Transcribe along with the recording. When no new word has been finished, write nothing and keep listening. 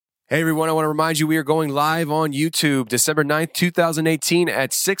Hey everyone, I want to remind you we are going live on YouTube December 9th, 2018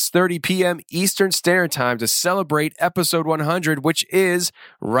 at 6:30 p.m. Eastern Standard Time to celebrate episode 100, which is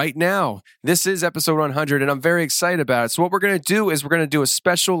right now. This is episode 100 and I'm very excited about it. So what we're going to do is we're going to do a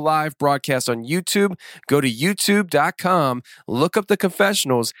special live broadcast on YouTube. Go to youtube.com, look up The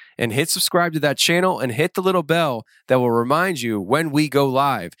Confessionals and hit subscribe to that channel and hit the little bell that will remind you when we go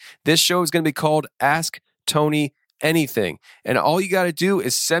live. This show is going to be called Ask Tony Anything. And all you got to do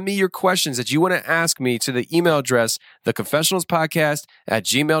is send me your questions that you want to ask me to the email address,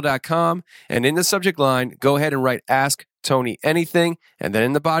 theconfessionalspodcast@gmail.com. And in the subject line, go ahead and write Ask Tony Anything. And then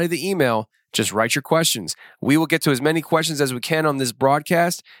in the body of the email, just write your questions. We will get to as many questions as we can on this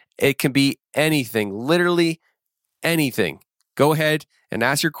broadcast. It can be anything, literally anything. Go ahead and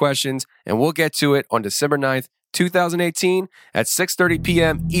ask your questions and we'll get to it on December 9th, 2018 at 6:30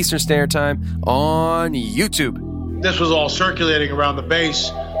 p.m. Eastern Standard Time on YouTube. This was all circulating around the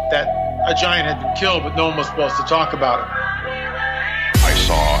base that a giant had been killed, but no one was supposed to talk about it. I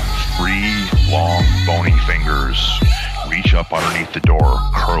saw 3 long, bony fingers reach up underneath the door,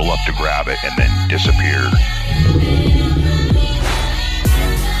 curl up to grab it, and then disappear.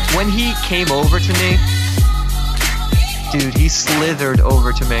 When he came over to me, dude, he slithered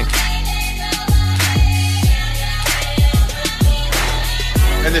over to me.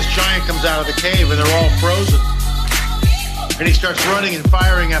 And this giant comes out of the cave and they're all frozen. And he starts running and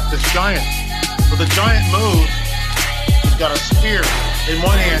firing at this giant. Well, the giant moves. He's got a spear in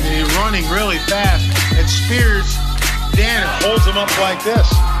one hand and he's running really fast and spears Dan and holds him up like this.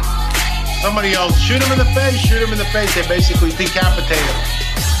 Somebody yells, shoot him in the face, shoot him in the face. They basically decapitate him.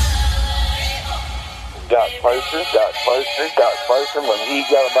 Got closer. When he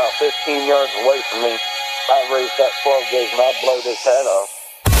got about 15 yards away from me, I raised that 12 gauge and I blowed his head off.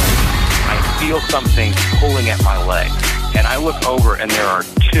 I feel something pulling at my leg. And I look over and there are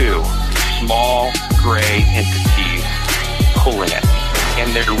 2 small gray entities pulling at me.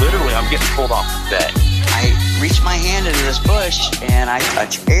 And they're literally, I'm getting pulled off the bed. I reached my hand into this bush and I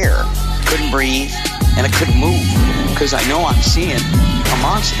touched air. Couldn't breathe and I couldn't move because I know I'm seeing a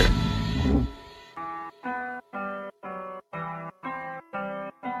monster.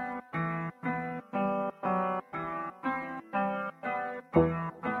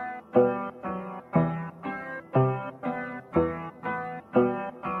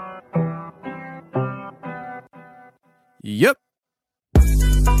 Yep.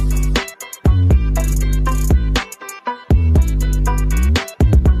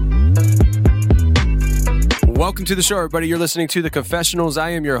 Welcome to the show, everybody. You're listening to The Confessionals.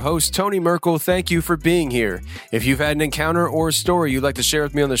 I am your host, Tony Merkel. Thank you for being here. If you've had an encounter or a story you'd like to share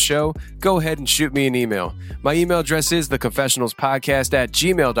with me on the show, go ahead and shoot me an email. My email address is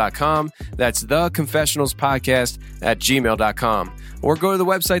theconfessionalspodcast@gmail.com. That's theconfessionalspodcast@gmail.com. Or go to the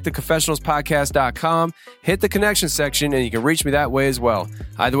website, theconfessionalspodcast.com, hit the connection section, and you can reach me that way as well.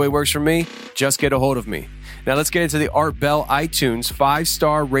 Either way works for me. Just get a hold of me. Now let's get into the Art Bell iTunes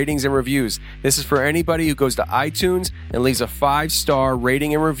 5-star ratings and reviews. This is for anybody who goes to iTunes and leaves a 5-star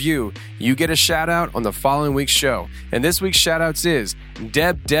rating and review. You get a shout out on the following week's show. And this week's shout outs is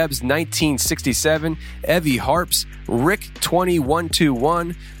Debs 1967, Evie Harps, Rick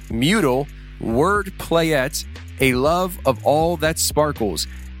 2121, Mutal, Word Playette, A Love of All That Sparkles,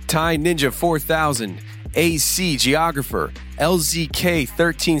 Thai Ninja 4000, AC Geographer, LZK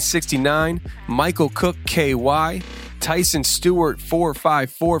 1369, Michael Cook KY, Tyson Stewart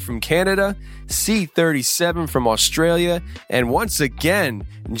 454 from Canada, C37 from Australia, and once again,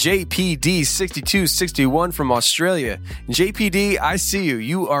 JPD 6261 from Australia. JPD, I see you.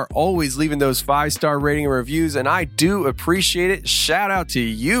 You are always leaving those 5-star rating and reviews, and I do appreciate it. Shout out to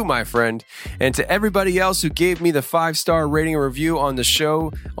you, my friend. And to everybody else who gave me the 5-star rating and review on the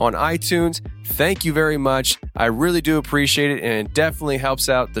show on iTunes, thank you very much. I really do appreciate it, and it definitely helps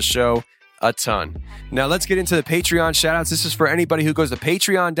out the show a ton. Now let's get into the Patreon shoutouts. This is for anybody who goes to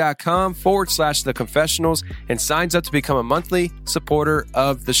patreon.com/theconfessionals and signs up to become a monthly supporter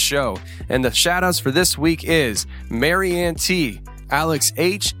of the show. And the shoutouts for this week is Marianne T, Alex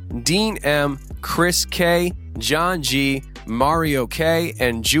H, Dean M, Chris K, John G, Mario K,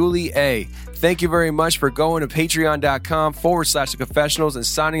 and Julie A. Thank you very much for going to patreon.com/theconfessionals and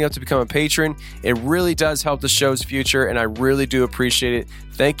signing up to become a patron. It really does help the show's future, and I really do appreciate it.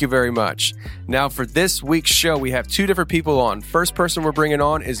 Thank you very much. Now, for this week's show, we have 2 different people on. First person we're bringing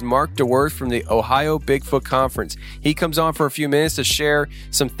on is Mark DeWorth from the Ohio Bigfoot Conference. He comes on for a few minutes to share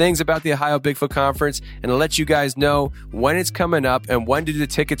some things about the Ohio Bigfoot Conference and to let you guys know when it's coming up and when do the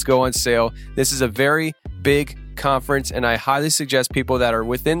tickets go on sale. This is a very big conference, and I highly suggest people that are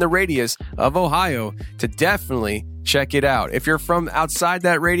within the radius of Ohio to definitely check it out. If you're from outside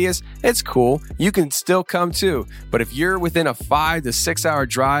that radius, it's cool. You can still come too. But if you're within a 5 to 6 hour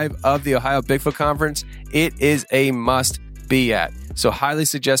drive of the Ohio Bigfoot Conference, it is a must be at. So highly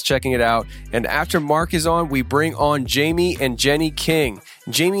suggest checking it out. And after Mark is on, we bring on Jamie and Jenny King.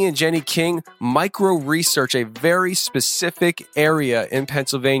 Jamie and Jenny King micro-research a very specific area in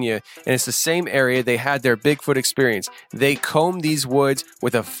Pennsylvania, and it's the same area they had their Bigfoot experience. They comb these woods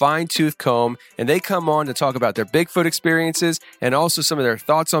with a fine-tooth comb, and they come on to talk about their Bigfoot experiences and also some of their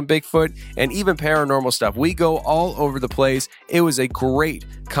thoughts on Bigfoot and even paranormal stuff. We go all over the place. It was a great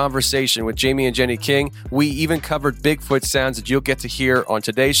conversation with Jamie and Jenny King. We even covered Bigfoot sounds that you'll get to hear on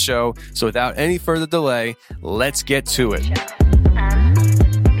today's show. So without any further delay, let's get to it.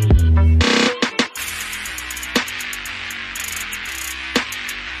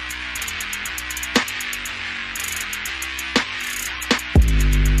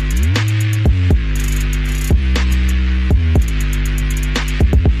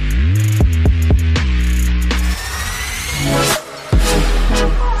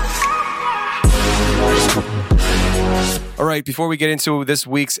 All right, before we get into this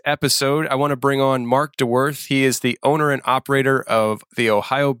week's episode, I want to bring on Mark DeWorth. He is the owner and operator of the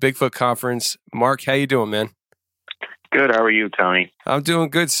Ohio Bigfoot Conference. Mark, how you doing, man? Good. How are you, Tony? I'm doing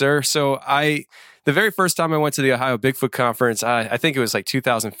good, sir. So the very first time I went to the Ohio Bigfoot Conference, I think it was like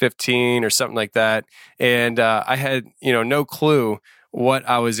 2015 or something like that. And I had, no clue what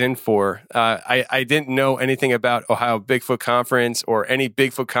I was in for. I didn't know anything about Ohio Bigfoot Conference or any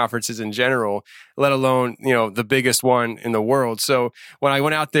Bigfoot conferences in general, let alone, the biggest one in the world. So when I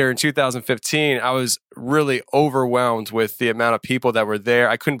went out there in 2015, I was really overwhelmed with the amount of people that were there.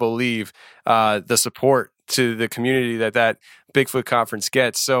 I couldn't believe the support to the community that Bigfoot conference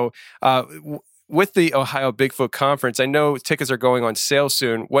gets. So with the Ohio Bigfoot Conference, I know tickets are going on sale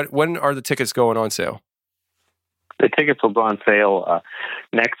soon. When are the tickets going on sale? The tickets will go on sale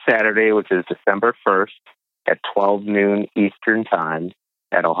next Saturday, which is December 1st at 12 noon Eastern Time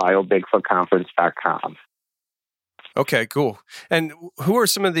at OhioBigfootConference.com. Okay, cool. And who are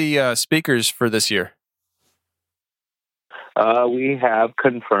some of the speakers for this year? We have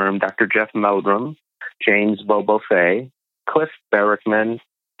confirmed Dr. Jeff Meldrum, James Bobo Fay, Cliff Barrickman,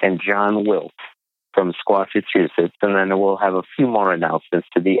 and John Wilt from Squatchachusetts. And then we'll have a few more announcements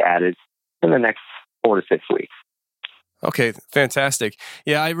to be added in the next 4 to 6 weeks. Okay, fantastic.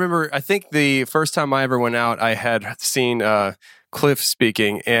 Yeah, I remember, I think the first time I ever went out, I had seen Cliff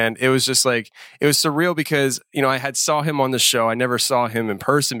speaking, and it was just like, it was surreal because, I had saw him on the show. I never saw him in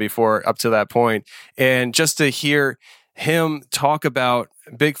person before up to that point. And just to hear him talk about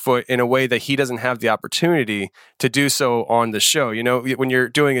Bigfoot in a way that he doesn't have the opportunity to do so on the show. When you're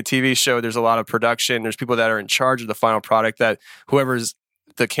doing a TV show, there's a lot of production. There's people that are in charge of the final product that whoever's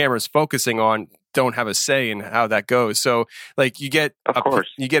the camera's focusing on don't have a say in how that goes. So like you get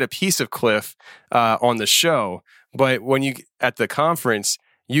a piece of Cliff on the show, but when you at the conference,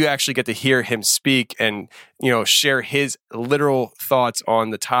 you actually get to hear him speak and, share his literal thoughts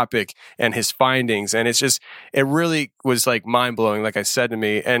on the topic and his findings. And it really was like mind blowing, like I said to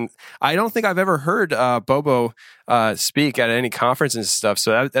me. And I don't think I've ever heard Bobo speak at any conference and stuff.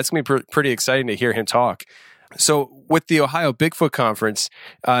 So that's going to be pretty exciting to hear him talk. So with the Ohio Bigfoot Conference,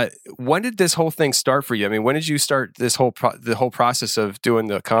 when did this whole thing start for you? I mean, when did you start this the whole process of doing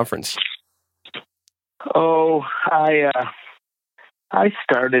the conference? Oh, I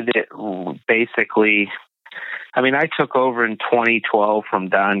started it basically. I mean, I took over in 2012 from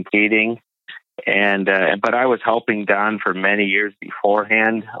Don Keating, but I was helping Don for many years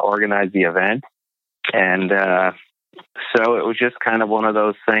beforehand organize the event, and so it was just kind of one of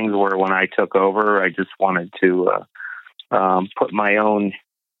those things where when I took over, I just wanted to put my own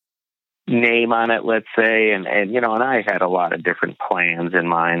name on it, let's say, and I had a lot of different plans in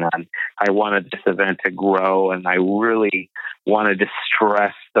mind. I wanted this event to grow, and I really wanted to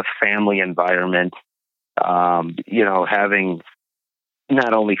stress the family environment. Having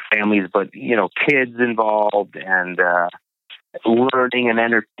not only families but kids involved and learning and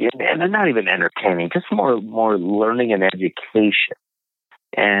not even entertaining, just more learning and education.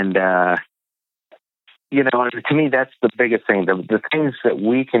 And to me, that's the biggest thing. The things that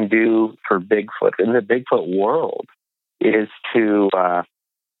we can do for Bigfoot in the Bigfoot world is to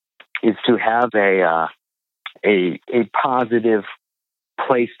have a positive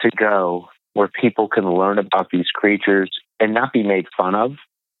place to go where people can learn about these creatures and not be made fun of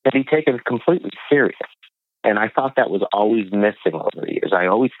and be taken completely serious. And I thought that was always missing over the years. I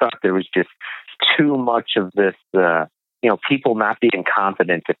always thought there was just too much of this, people not being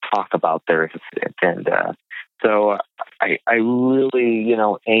confident to talk about their incident. And So I really,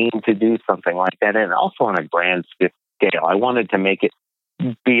 aim to do something like that. And also on a grand scale, I wanted to make it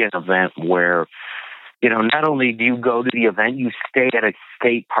be an event where, not only do you go to the event, you stay at a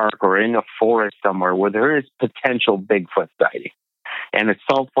state park or in a forest somewhere where there is potential Bigfoot sighting. And the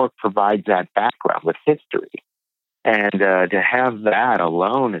Salt Fork provides that background with history. And to have that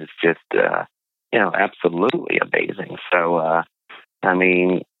alone is just, absolutely amazing. So,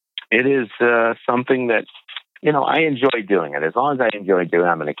 it is something that, I enjoy doing it. As long as I enjoy doing it,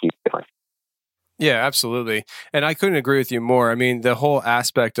 I'm going to keep doing it. Yeah, absolutely. And I couldn't agree with you more. I mean, the whole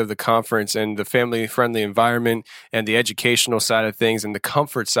aspect of the conference and the family-friendly environment and the educational side of things and the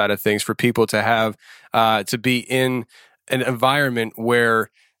comfort side of things for people to have, to be in an environment where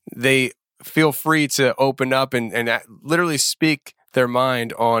they feel free to open up and literally speak their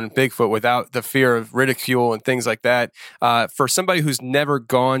mind on Bigfoot without the fear of ridicule and things like that. For somebody who's never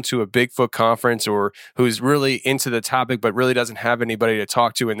gone to a Bigfoot conference or who's really into the topic but really doesn't have anybody to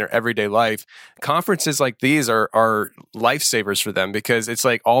talk to in their everyday life, conferences like these are lifesavers for them, because it's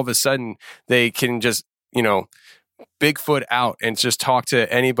like all of a sudden they can just, Bigfoot out and just talk to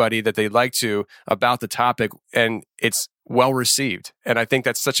anybody that they'd like to about the topic, and it's well received. And I think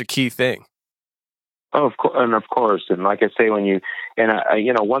that's such a key thing. Oh, of course. And like I say,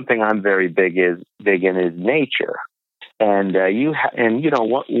 one thing I'm very big in is nature. And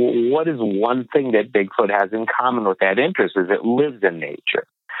what is one thing that Bigfoot has in common with that interest is it lives in nature.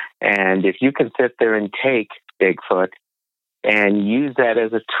 And if you can sit there and take Bigfoot and use that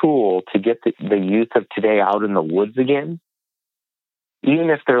as a tool to get the youth of today out in the woods again, even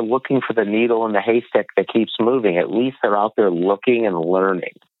if they're looking for the needle in the haystack that keeps moving, at least they're out there looking and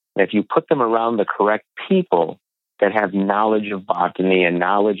learning. And if you put them around the correct people that have knowledge of botany and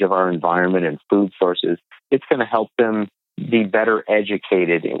knowledge of our environment and food sources, it's going to help them be better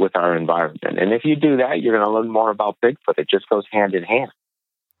educated with our environment. And if you do that, you're going to learn more about Bigfoot. It just goes hand in hand.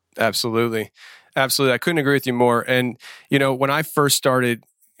 Absolutely. Absolutely. I couldn't agree with you more. And, when I first started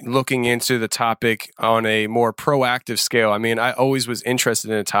looking into the topic on a more proactive scale, I always was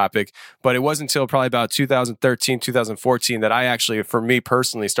interested in a topic, but it wasn't until probably about 2013, 2014 that I actually, for me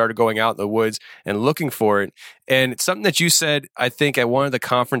personally, started going out in the woods and looking for it. And it's something that you said, I think, at one of the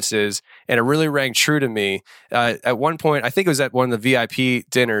conferences, and it really rang true to me. At one point, I think it was at one of the VIP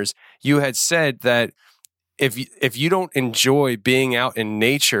dinners, you had said that if you don't enjoy being out in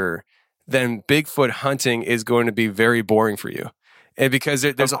nature, then Bigfoot hunting is going to be very boring for you. And because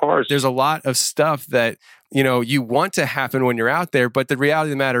there's a lot of stuff that, you want to happen when you're out there, but the reality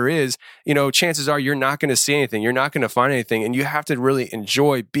of the matter is, chances are you're not going to see anything. You're not going to find anything. And you have to really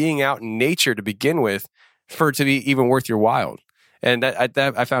enjoy being out in nature to begin with for it to be even worth your while. And that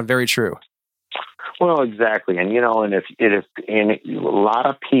I found very true. Well, exactly. And, and a lot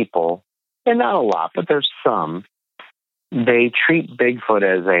of people, and not a lot, but there's some, they treat Bigfoot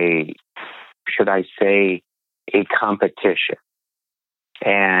as a competition.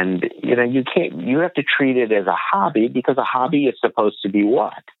 And, you have to treat it as a hobby, because a hobby is supposed to be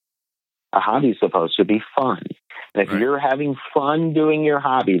what? A hobby is supposed to be fun. And if you're having fun doing your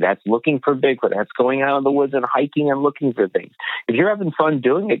hobby, that's looking for Bigfoot, that's going out in the woods and hiking and looking for things. If you're having fun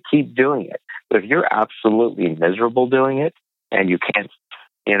doing it, keep doing it. But if you're absolutely miserable doing it and you can't,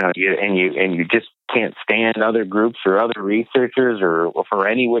 you just can't stand other groups or other researchers or for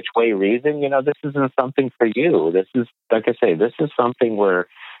any which way reason, this isn't something for you. This is, like I say, this is something where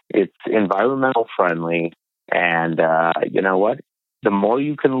it's environmental friendly. And you know what? The more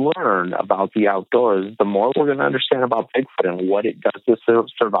you can learn about the outdoors, the more we're going to understand about Bigfoot and what it does to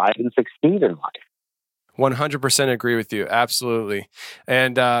survive and succeed in life. 100% agree with you. Absolutely.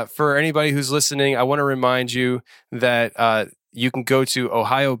 And for anybody who's listening, I want to remind you that you can go to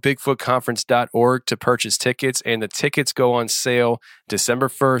ohiobigfootconference.org to purchase tickets, and the tickets go on sale December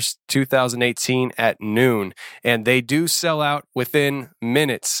 1st, 2018 at noon. And they do sell out within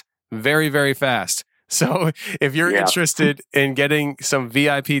minutes, very, very fast. So if you're interested in getting some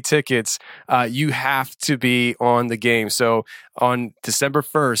VIP tickets, you have to be on the game. So on December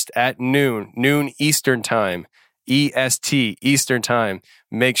 1st at noon Eastern time, EST, Eastern time,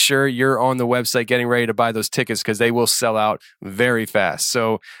 make sure you're on the website getting ready to buy those tickets, because they will sell out very fast.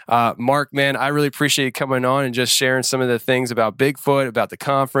 So, Mark, man, I really appreciate you coming on and just sharing some of the things about Bigfoot, about the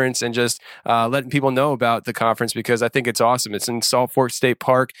conference, and just letting people know about the conference, because I think it's awesome. It's in Salt Fork State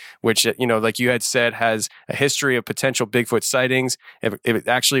Park, which, like you had said, has a history of potential Bigfoot sightings. It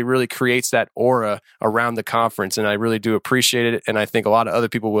actually really creates that aura around the conference, and I really do appreciate it, and I think a lot of other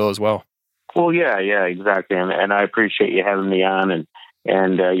people will as well. Well, yeah, exactly. And I appreciate you having me on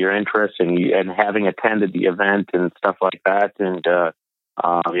and your interest and having attended the event and stuff like that. And,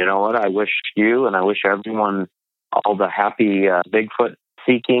 You know what? I wish you and I wish everyone all the happy Bigfoot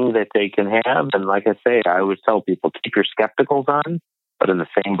seeking that they can have. And like I say, I always tell people, keep your skepticals on, but in the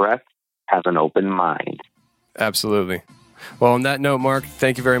same breath, have an open mind. Absolutely. Well, on that note, Mark,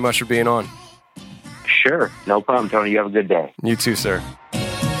 thank you very much for being on. Sure. No problem, Tony. You have a good day. You too, sir.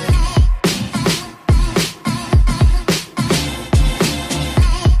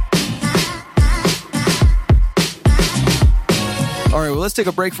 All right, well, let's take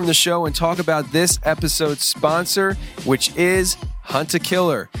a break from the show and talk about this episode's sponsor, which is Hunt a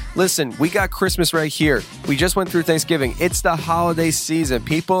Killer. Listen, we got Christmas right here. We just went through Thanksgiving. It's the holiday season.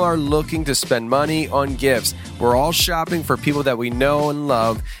 People are looking to spend money on gifts. We're all shopping for people that we know and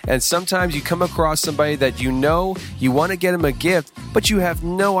love. And sometimes you come across somebody that you know, you want to get them a gift, but you have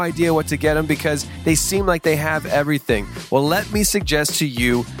no idea what to get them because they seem like they have everything. Well, let me suggest to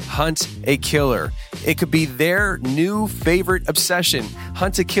you Hunt a Killer. It could be their new favorite obsession.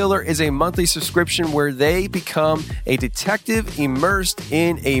 Hunt a Killer is a monthly subscription where they become a detective immersed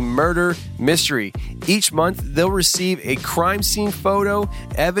in a murder mystery. Each month, they'll receive a crime scene photo,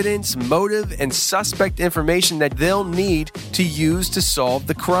 evidence, motive, and suspect information that they'll need to use to solve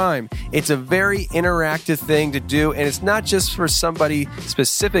the crime. It's a very interactive thing to do, and it's not just for somebody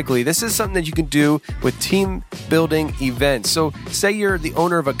specifically. This is something that you can do with team building events. So say you're the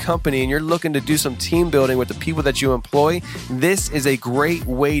owner of a company and you're looking to do some team building with the people that you employ. This is a great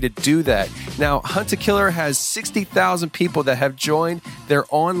way to do that. Now, Hunt a Killer has 60,000 people that have joined their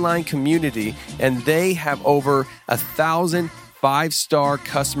online community, and they have over 1,000 5-star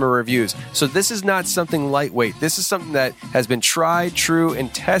customer reviews. So this is not something lightweight. This is something that has been tried, true,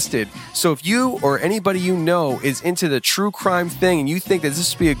 and tested. So if you or anybody you know is into the true crime thing and you think that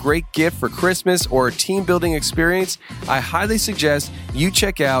this would be a great gift for Christmas or a team building experience, I highly suggest you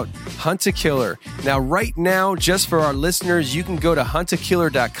check out Hunt a Killer. Now, right now, just for our listeners, you can go to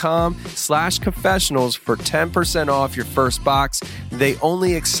huntakiller.com/confessionals for 10% off your first box. They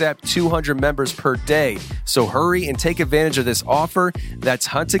only accept 200 members per day. So hurry and take advantage of this offer. That's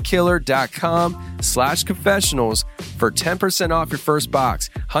huntakiller.com/confessionals for 10% off your first box.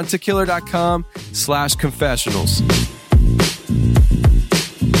 huntakiller.com/confessionals.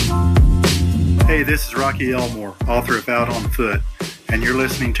 Hey, this is Rocky Elmore, author of Out on Foot, and you're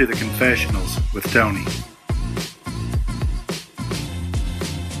listening to The Confessionals with Tony.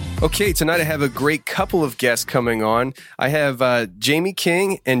 Okay, tonight I have a great couple of guests coming on. I have Jamie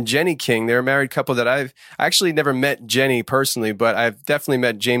King and Jenny King. They're a married couple that I've actually never met Jenny personally, but I've definitely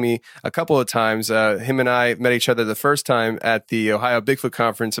met Jamie a couple of times. Him and I met each other the first time at the Ohio Bigfoot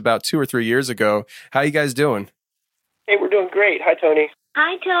Conference about 2 or 3 years ago. How you guys doing? Hey, we're doing great. Hi, Tony.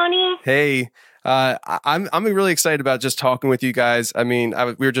 Hi, Tony. Hey. I'm really excited about just talking with you guys. I mean,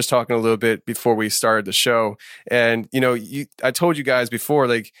 we were just talking a little bit before we started the show, and I told you guys before,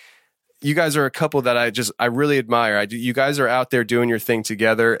 like, you guys are a couple that I really admire. You guys are out there doing your thing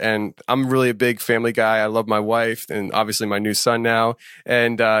together, and I'm really a big family guy. I love my wife and obviously my new son now.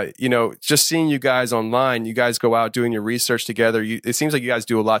 And, just seeing you guys online, you guys go out doing your research together. It seems like you guys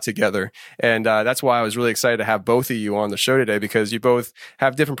do a lot together. And that's why I was really excited to have both of you on the show today, because you both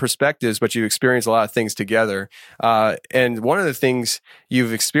have different perspectives, but you experience a lot of things together. And one of the things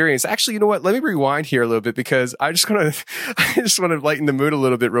you've experienced, actually, you know what? Let me rewind here a little bit, because I just want to lighten the mood a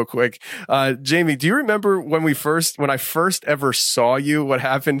little bit real quick. Jamie, do you remember when I first ever saw you, what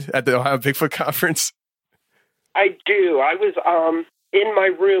happened at the Ohio Bigfoot Conference? I do. I was in my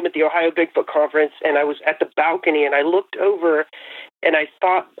room at the Ohio Bigfoot Conference, and I was at the balcony, and I looked over, and I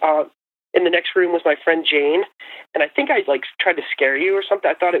thought in the next room was my friend Jane, and I think I tried to scare you or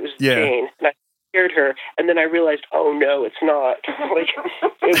something. I thought it was Jane, and I scared her, and then I realized, oh no, it's not.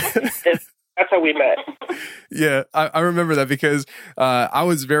 That's how we met. Yeah, I remember that, because I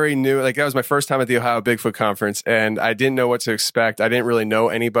was very new. Like, that was my first time at the Ohio Bigfoot Conference, and I didn't know what to expect. I didn't really know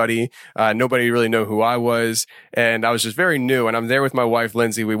anybody. Nobody really knew who I was, and I was just very new. And I'm there with my wife,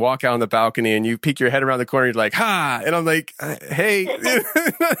 Lindsay. We walk out on the balcony, and you peek your head around the corner. You're like, "Ha!" And I'm like, "Hey!" And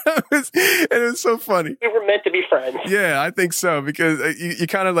it was so funny. We were meant to be friends. Yeah, I think so, because you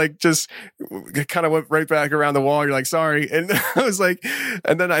kind of just kind of went right back around the wall. You're like, "Sorry," and I was like,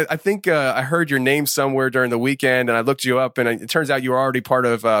 and then I think I heard your name somewhere during the weekend, and I looked you up, and it turns out you were already part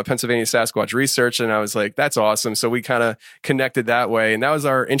of Pennsylvania Sasquatch Research, and I was like, that's awesome. So we kind of connected that way, and that was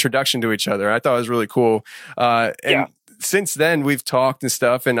our introduction to each other. I thought it was really cool. Since then, we've talked and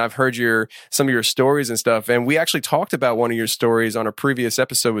stuff, and I've heard some of your stories and stuff, and we actually talked about one of your stories on a previous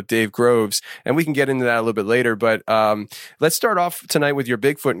episode with Dave Groves, and we can get into that a little bit later, but let's start off tonight with your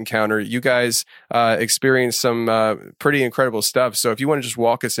Bigfoot encounter. You guys experienced some pretty incredible stuff, so if you want to just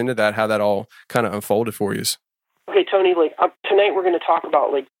walk us into that, how that all kind of unfolded for you. okay, Tony, like tonight we're going to talk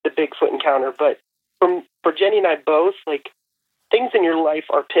about like the Bigfoot encounter, but for Jenny and I both, like things in your life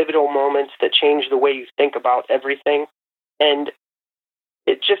are pivotal moments that change the way you think about everything. And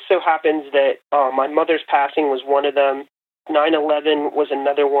it just so happens that my mother's passing was one of them, 9/11 was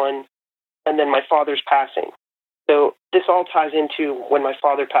another one, and then my father's passing. So this all ties into when my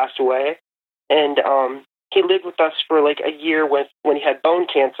father passed away, and he lived with us for like a year when he had bone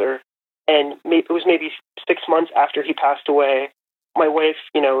cancer, and it was maybe 6 months after he passed away. My wife,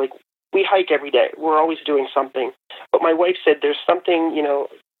 you know, like we hike every day. We're always doing something. But my wife said, there's something, you know,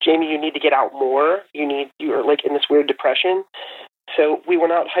 Jamie, you need to get out more. You're like in this weird depression. So we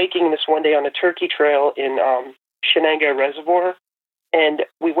went out hiking this one day on a turkey trail in Shenango Reservoir. And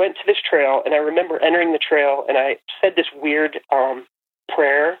we went to this trail, and I remember entering the trail, and I said this weird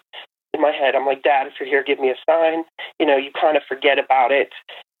prayer in my head. I'm like, Dad, if you're here, give me a sign. You know, you kind of forget about it.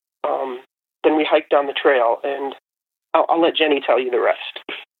 Then we hiked down the trail, and I'll let Jenny tell you the rest.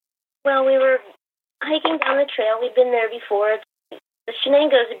 Well, we were hiking down the trail. We've been there before. The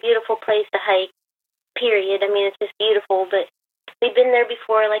Shenango is a beautiful place to hike, period. I mean, it's just beautiful, but we've been there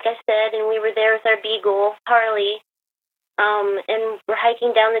before, like I said, and we were there with our beagle, Harley, and we're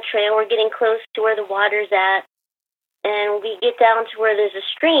hiking down the trail. We're getting close to where the water's at, and we get down to where there's a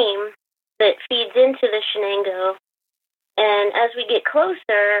stream that feeds into the Shenango. And as we get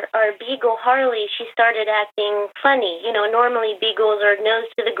closer, our beagle, Harley, she started acting funny. You know, normally beagles are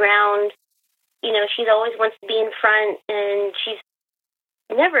nose to the ground. You know, she always wants to be in front, and she's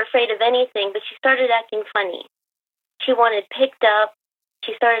never afraid of anything, but she started acting funny. She wanted picked up.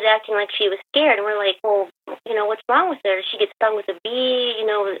 She started acting like she was scared, and we're like, well, you know, what's wrong with her? Did she get stung with a bee? You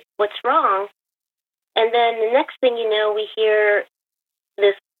know, what's wrong? And then the next thing you know, we hear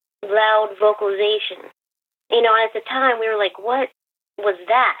this loud vocalization. You know, at the time, we were like, what was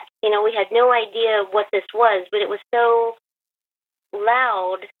that? You know, we had no idea what this was, but it was so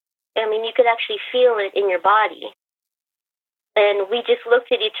loud. I mean, you could actually feel it in your body. And we just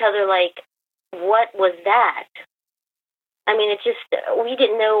looked at each other like, what was that? I mean, we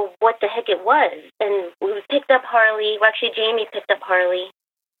didn't know what the heck it was. And we picked up Harley. Well, actually, Jamie picked up Harley.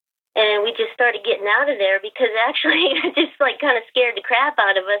 And we just started getting out of there because actually it just like kind of scared the crap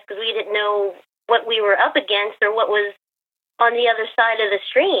out of us because we didn't know what we were up against or what was on the other side of the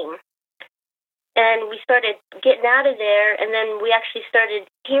stream. And we started getting out of there, and then we actually started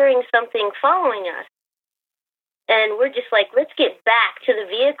hearing something following us. And we're just like, let's get back to the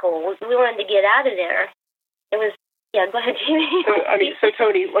vehicle. We wanted to get out of there. It was, yeah, go ahead, Jamie. So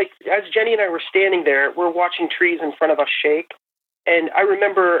Tony, like, as Jenny and I were standing there, we're watching trees in front of us shake. And I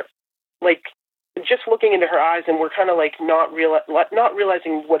remember, like, just looking into her eyes, and we're kind of like not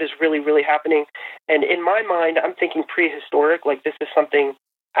realizing what is really, really happening. And in my mind, I'm thinking prehistoric, like this is something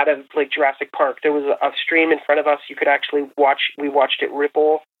out of like Jurassic Park. There was a stream in front of us. You could actually we watched it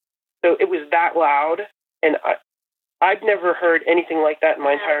ripple. So it was that loud. And I've never heard anything like that in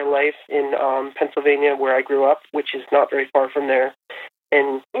my entire life in Pennsylvania, where I grew up, which is not very far from there.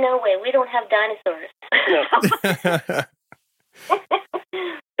 And no way, we don't have dinosaurs. No.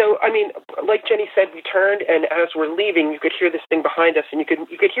 So, I mean, like Jenny said, we turned, and as we're leaving, you could hear this thing behind us, and you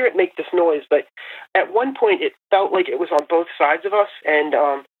could hear it make this noise. But at one point, it felt like it was on both sides of us. And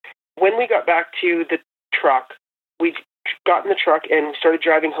when we got back to the truck, we got in the truck and we started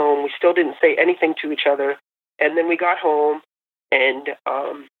driving home. We still didn't say anything to each other. And then we got home, and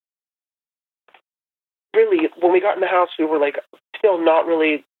really, when we got in the house, we were like still not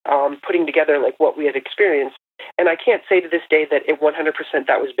really putting together like what we had experienced. And I can't say to this day that it 100%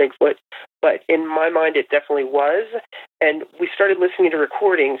 that was Bigfoot, but in my mind it definitely was. And we started listening to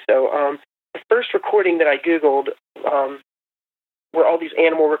recordings. So the first recording that I Googled were all these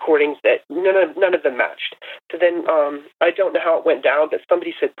animal recordings that none of them matched. So then I don't know how it went down, but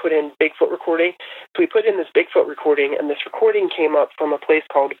somebody said put in Bigfoot recording. So we put in this Bigfoot recording, and this recording came up from a place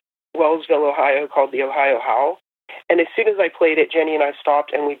called Wellsville, Ohio, called the Ohio Howl. And as soon as I played it, Jenny and I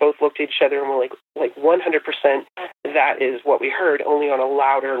stopped, and we both looked at each other, and we're like 100%, that is what we heard, only on a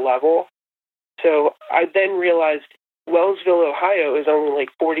louder level. So I then realized Wellsville, Ohio is only like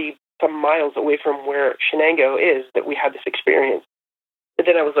 40-some miles away from where Shenango is that we had this experience. But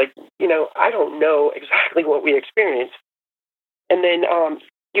then I was like, I don't know exactly what we experienced. And then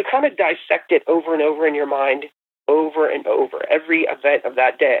you kind of dissect it over and over in your mind, over and over, every event of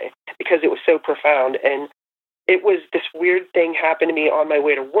that day, because it was so profound. And it was this weird thing happened to me on my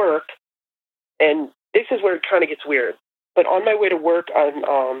way to work, and this is where it kind of gets weird. But on my way to work,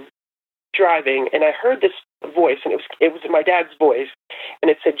 I'm driving, and I heard this voice, and it was my dad's voice,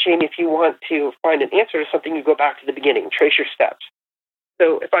 and it said, Jamie, if you want to find an answer to something, you go back to the beginning, trace your steps.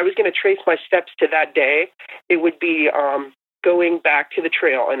 So if I was going to trace my steps to that day, it would be going back to the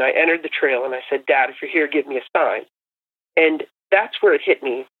trail. And I entered the trail and I said, Dad, if you're here, give me a sign. And that's where it hit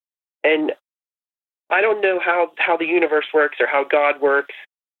me. And I don't know how the universe works or how God works,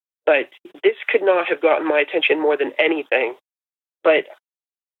 but this could not have gotten my attention more than anything. But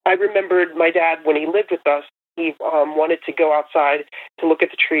I remembered my dad, when he lived with us, he wanted to go outside to look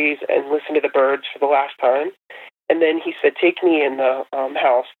at the trees and listen to the birds for the last time. And then he said, take me in the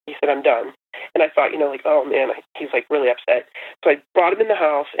house. He said, I'm done. And I thought, like, oh, man, he's, like, really upset. So I brought him in the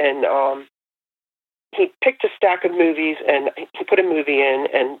house, and he picked a stack of movies, and he put a movie in.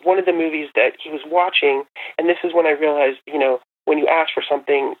 And one of the movies that he was watching, and this is when I realized, when you ask for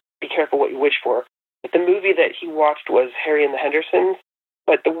something, be careful what you wish for. But the movie that he watched was Harry and the Hendersons.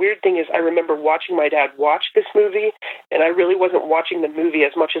 But the weird thing is, I remember watching my dad watch this movie, and I really wasn't watching the movie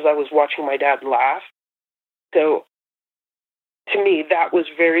as much as I was watching my dad laugh. So to me, that was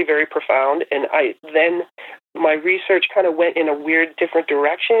very, very profound. And then my research kind of went in a weird, different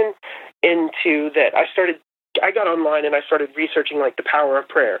direction into that. I got online and I started researching like the power of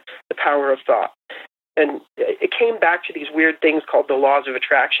prayer, the power of thought. And it came back to these weird things called the laws of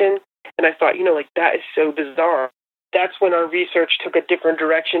attraction. And I thought, like, that is so bizarre. That's when our research took a different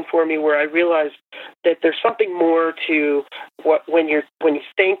direction for me, where I realized that there's something more to when you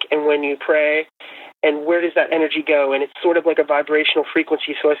think and when you pray, and where does that energy go? And it's sort of like a vibrational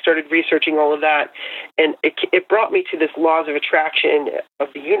frequency. So I started researching all of that, and it brought me to this laws of attraction of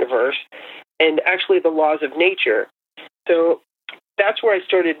the universe, and actually the laws of nature. So that's where I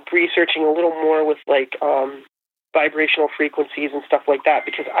started researching a little more with like vibrational frequencies and stuff like that,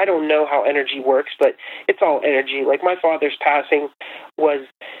 because I don't know how energy works, but it's all energy. Like my father's passing was,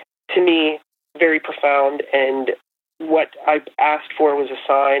 to me, very profound, and what I asked for was a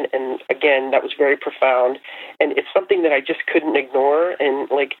sign, and again, that was very profound, and it's something that I just couldn't ignore. And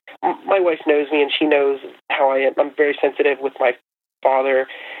like my wife knows me, and she knows how I am. I'm very sensitive with my father,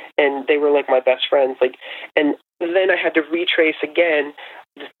 and they were like my best friends. Like, and then I had to retrace again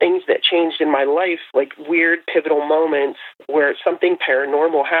the things that changed in my life, like weird pivotal moments where something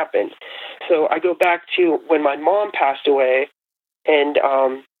paranormal happened. So I go back to when my mom passed away, and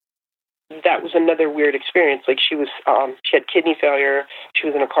that was another weird experience. Like she had kidney failure. She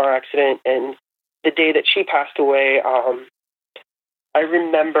was in a car accident, and the day that she passed away, I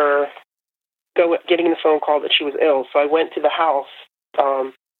remember getting the phone call that she was ill. So I went to the house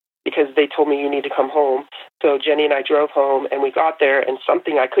because they told me, you need to come home. So Jenny and I drove home, and we got there, and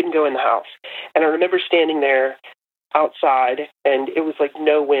I couldn't go in the house. And I remember standing there outside, and it was like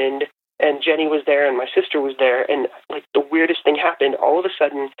no wind, and Jenny was there, and my sister was there, and like the weirdest thing happened. All of a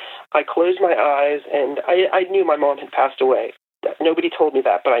sudden, I closed my eyes, and I knew my mom had passed away. Nobody told me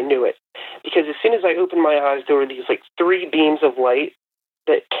that, but I knew it. Because as soon as I opened my eyes, there were these like 3 beams of light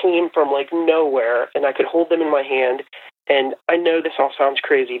that came from like nowhere, and I could hold them in my hand. And I know this all sounds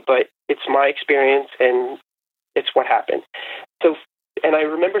crazy, but it's my experience, and it's what happened. So, and I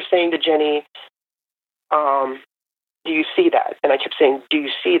remember saying to Jenny, do you see that? And I kept saying, do you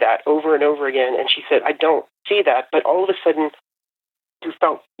see that, over and over again? And she said, I don't see that. But all of a sudden, you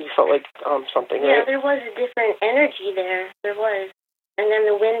felt like something, right? Yeah, there was a different energy there. There was. And then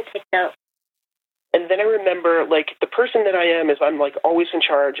the wind picked up. And then I remember, like, the person that I am is I'm, like, always in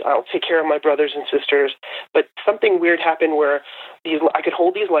charge. I'll take care of my brothers and sisters. But something weird happened where I could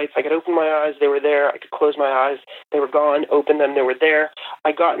hold these lights. I could open my eyes. They were there. I could close my eyes. They were gone. Open them. They were there.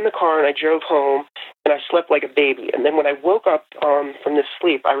 I got in the car, and I drove home, and I slept like a baby. And then when I woke up from this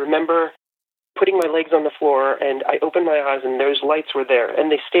sleep, I remember putting my legs on the floor, and I opened my eyes, and those lights were there.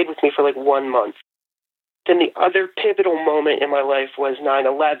 And they stayed with me for, like, 1 month. Then the other pivotal moment in my life was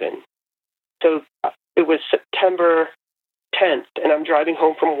 9/11. So it was September 10th, and I'm driving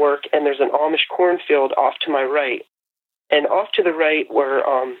home from work, and there's an Amish cornfield off to my right. And off to the right were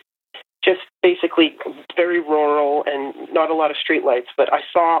just basically very rural and not a lot of streetlights. But I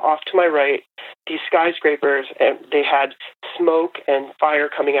saw off to my right these skyscrapers, and they had smoke and fire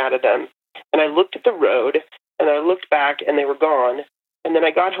coming out of them. And I looked at the road, and I looked back, and they were gone. And then I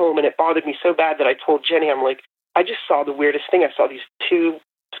got home, and it bothered me so bad that I told Jenny, I'm like, I just saw the weirdest thing. I saw these 2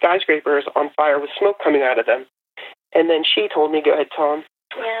 skyscrapers on fire with smoke coming out of them. And then she told me, go ahead, Tom.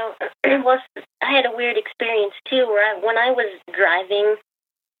 Yeah, I had a weird experience too, where when I was driving,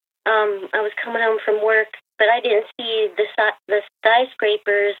 I was coming home from work, but I didn't see the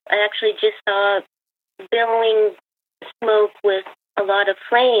skyscrapers. I actually just saw billowing smoke with a lot of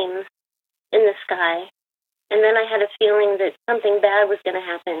flames in the sky. And then I had a feeling that something bad was going to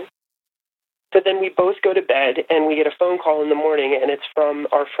happen. So then we both go to bed, and we get a phone call in the morning, and it's from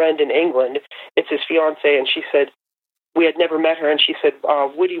our friend in England. It's his fiancée, and she said, we had never met her, and she said,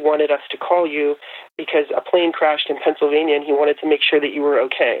 Woody wanted us to call you because a plane crashed in Pennsylvania, and he wanted to make sure that you were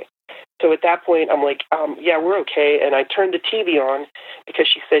okay. So at that point, I'm like, yeah, we're okay. And I turned the TV on because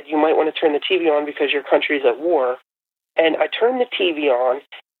she said, you might want to turn the TV on because your country's at war. And I turned the TV on,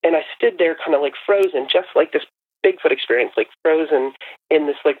 and I stood there kind of like frozen, just like this Bigfoot experience, like frozen in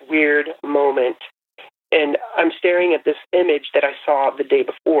this like weird moment. And I'm staring at this image that I saw the day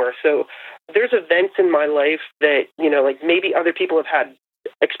before. So there's events in my life that, you know, like maybe other people have had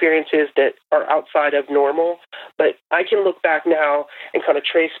experiences that are outside of normal, but I can look back now and kind of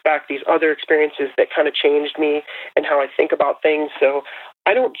trace back these other experiences that kind of changed me and how I think about things. So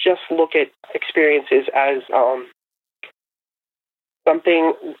I don't just look at experiences as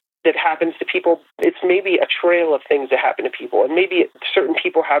something that happens to people. It's maybe a trail of things that happen to people, and maybe certain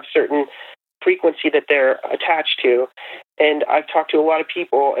people have certain frequency that they're attached to. And I've talked to a lot of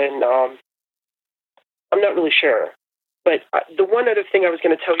people, and I'm not really sure. But the one other thing I was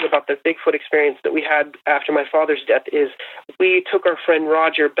going to tell you about the Bigfoot experience that we had after my father's death is we took our friend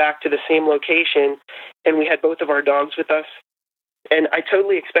Roger back to the same location, and we had both of our dogs with us. And I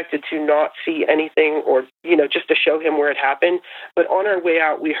totally expected to not see anything, or, you know, just to show him where it happened. But on our way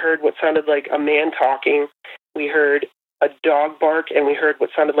out, we heard what sounded like a man talking. We heard a dog bark, and we heard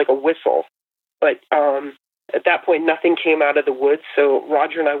what sounded like a whistle. But at that point, nothing came out of the woods, so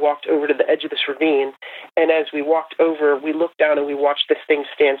Roger and I walked over to the edge of this ravine, and as we walked over, we looked down and we watched this thing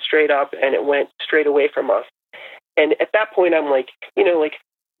stand straight up, and it went straight away from us. And at that point, I'm like, you know, like,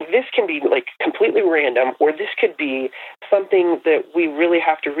 this can be, like, completely random, or this could be something that we really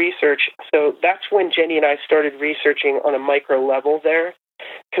have to research. So that's when Jenny and I started researching on a micro level there,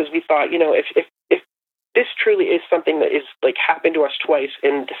 because we thought, you know, if this truly is something that is like happened to us twice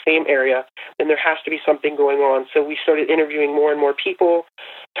in the same area, then there has to be something going on. So we started interviewing more and more people,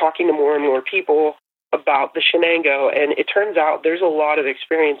 talking to more and more people about the Shenango. And it turns out there's a lot of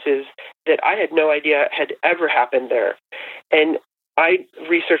experiences that I had no idea had ever happened there. And I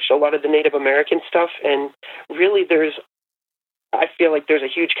researched a lot of the Native American stuff, and really I feel like there's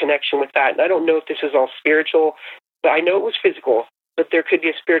a huge connection with that. And I don't know if this is all spiritual, but I know it was physical. But there could be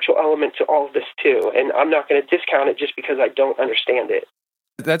a spiritual element to all of this too, and I'm not going to discount it just because I don't understand it.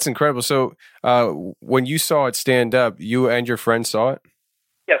 That's incredible. So when you saw it stand up, you and your friend saw it?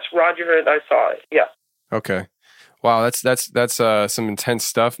 Yes, Roger and I saw it, yeah. Okay. Wow, that's some intense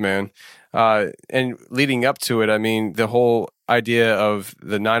stuff, man. And leading up to it, I mean, the whole idea of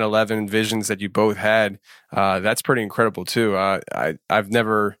the 9/11 visions that you both had, that's pretty incredible too. I've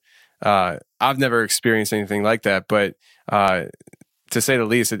never experienced anything like that, but to say the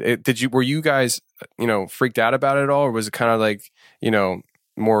least, were you guys, you know, freaked out about it at all, or was it kind of like, you know,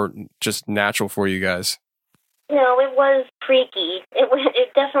 more just natural for you guys? No, it was freaky.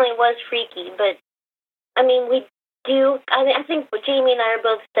 It definitely was freaky, but I mean, I think Jamie and I are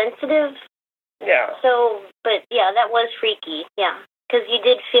both sensitive. Yeah. So, but yeah, that was freaky. Yeah, because you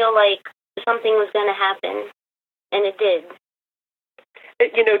did feel like something was going to happen, and it did.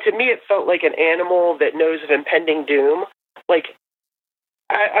 You know, to me, it felt like an animal that knows of impending doom. Like,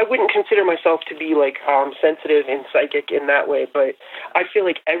 I wouldn't consider myself to be like sensitive and psychic in that way, but I feel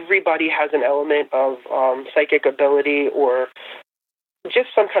like everybody has an element of psychic ability or just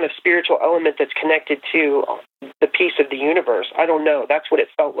some kind of spiritual element that's connected to the piece of the universe. I don't know. That's what it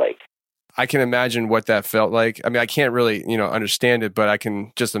felt like. I can imagine what that felt like. I mean, I can't really, you know, understand it, but I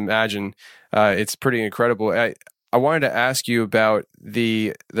can just imagine. It's pretty incredible. I wanted to ask you about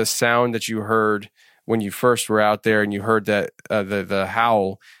the sound that you heard when you first were out there, and you heard that the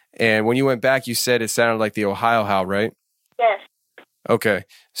howl. And when you went back, you said it sounded like the Ohio howl, right? Yes. Okay.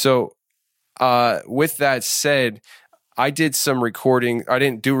 So with that said, I did some recording. I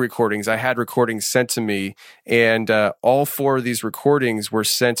didn't do recordings. I had recordings sent to me, and all 4 of these recordings were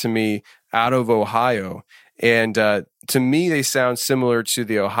sent to me out of Ohio. And to me, they sound similar to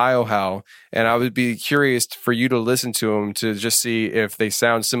the Ohio howl. And I would be curious for you to listen to them to just see if they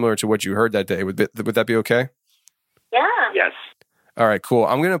sound similar to what you heard that day. Would that be okay? Yeah. Yes. All right, cool.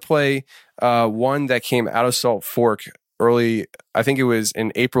 I'm going to play one that came out of Salt Fork early. I think it was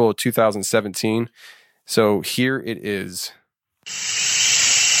in April of 2017. So here it is.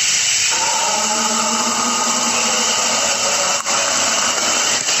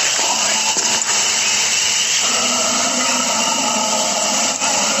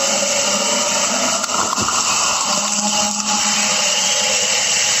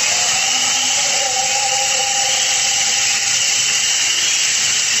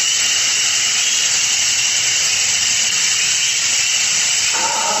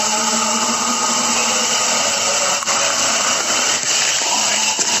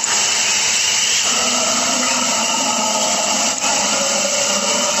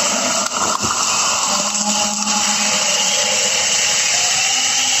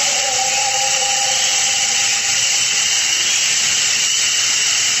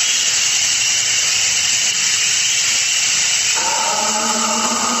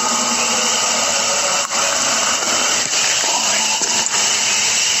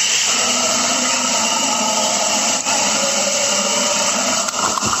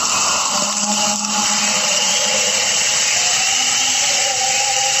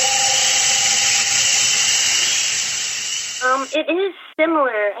 it is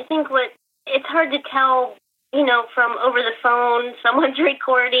similar. I think it's hard to tell, from over the phone, someone's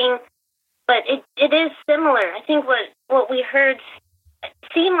recording, but it is similar. I think what we heard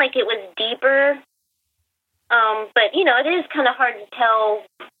seemed like it was deeper, but, it is kind of hard to tell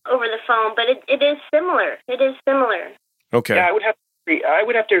over the phone, but it is similar. It is similar. Okay. Yeah, I would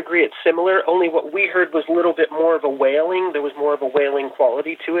have to agree it's similar, only what we heard was a little bit more of a wailing. There was more of a wailing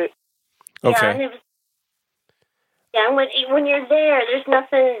quality to it. Okay. Yeah, and when you're there, there's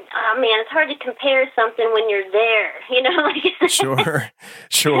nothing, it's hard to compare something when you're there,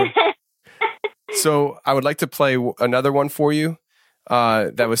 Sure. So I would like to play another one for you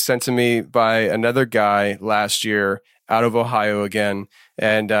that was sent to me by another guy last year out of Ohio again.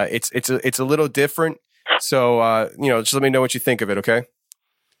 And it's a little different. So, just let me know what you think of it, okay?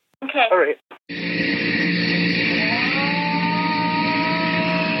 Okay. All right.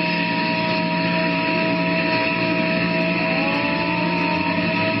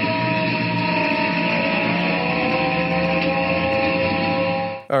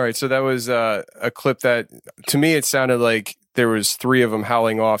 All right, so that was a clip that, to me, it sounded like there was 3 of them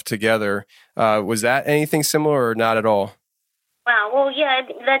howling off together. Was that anything similar or not at all? Wow, well, yeah,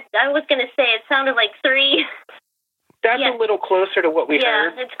 I was going to say it sounded like 3. That's a little closer to what we heard.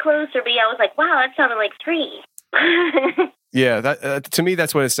 Yeah, it's closer, but I was like, wow, that sounded like 3. Yeah, that to me,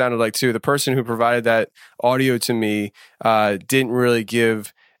 that's what it sounded like, too. The person who provided that audio to me didn't really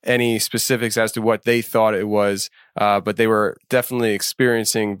give any specifics as to what they thought it was, but they were definitely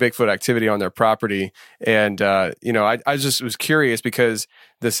experiencing Bigfoot activity on their property. And, I just was curious because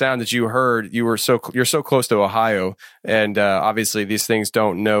the sound that you heard, you're so close to Ohio. And obviously these things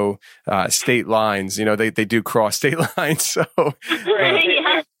don't know state lines. They do cross state lines. So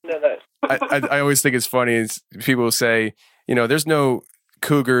Yeah. I always think it's funny is people say, there's no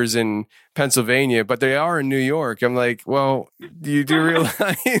cougars in Pennsylvania, but they are in New York. I'm like, well, you do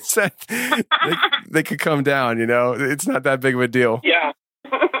realize that they could come down, it's not that big of a deal. Yeah.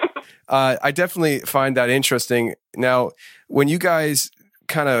 I definitely find that interesting. Now, when you guys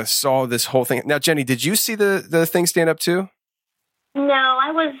kind of saw this whole thing, now, Jenny, did you see the thing stand up too? No,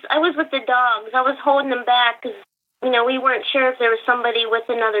 I was with the dogs. I was holding them back because, we weren't sure if there was somebody with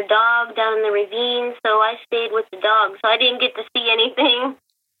another dog down in the ravine, so I stayed with the dog, so I didn't get to see anything.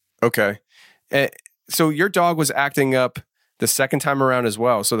 Okay. So your dog was acting up the second time around as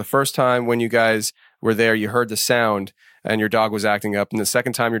well. So the first time when you guys were there, you heard the sound and your dog was acting up. And the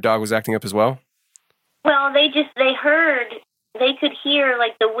second time your dog was acting up as well? Well, they could hear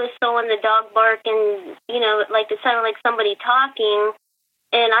like the whistle and the dog bark and, like it sounded like somebody talking.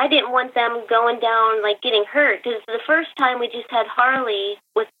 And I didn't want them going down, like getting hurt. Because the first time we just had Harley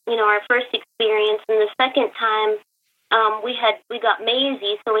with, our first experience. And the second time we got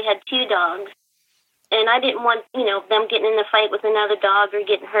Maisie, so we had 2 dogs. And I didn't want, them getting in a fight with another dog or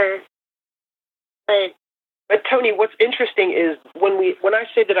getting hurt. But Tony, what's interesting is when I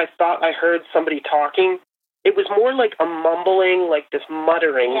say that I thought I heard somebody talking, it was more like a mumbling, like this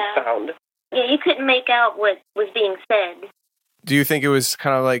muttering sound. Yeah, you couldn't make out what was being said. Do you think it was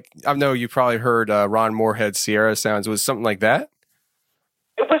kind of like, I know you probably heard Ron Moorhead's Sierra sounds. Was something like that?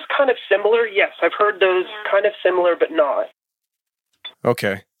 It was kind of similar. Yes, I've heard those kind of similar, but not.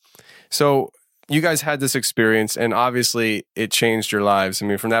 Okay. So you guys had this experience, and obviously it changed your lives. I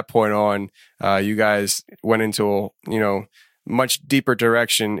mean, from that point on, you guys went into, much deeper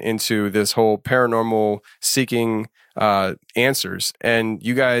direction into this whole paranormal seeking answers. And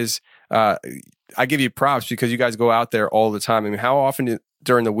you guys, I give you props because you guys go out there all the time. I mean, how often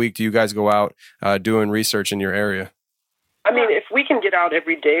during the week do you guys go out doing research in your area? I mean, if we can get out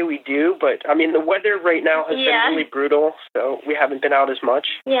every day, we do. But, I mean, the weather right now has been really brutal, so we haven't been out as much.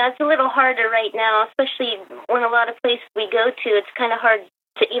 Yeah, it's a little harder right now, especially when a lot of places we go to, it's kind of hard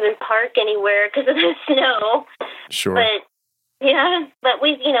to even park anywhere because of the snow. Sure. But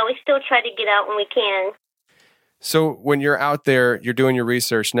we still try to get out when we can. So when you're out there, you're doing your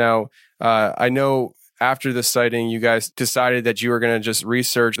research. Now, I know after the sighting, you guys decided that you were going to just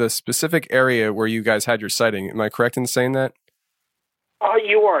research the specific area where you guys had your sighting. Am I correct in saying that?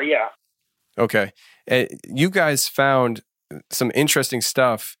 You are, yeah. Okay. You guys found some interesting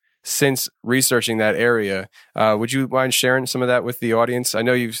stuff since researching that area. Would you mind sharing some of that with the audience? I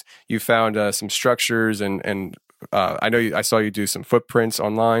know you found some structures and I know I saw you do some footprints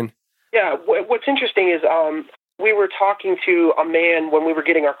online. Yeah. What's interesting is we were talking to a man when we were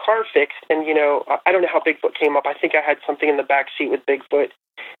getting our car fixed, and, I don't know how Bigfoot came up. I think I had something in the back seat with Bigfoot.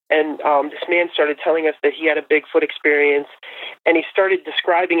 And this man started telling us that he had a Bigfoot experience, and he started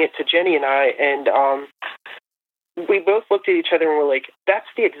describing it to Jenny and I. And we both looked at each other and were like, that's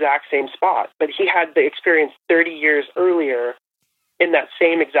the exact same spot. But he had the experience 30 years earlier in that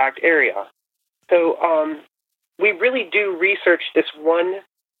same exact area. So we really do research this one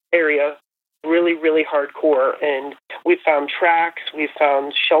area really, really hardcore. And we've found tracks, we've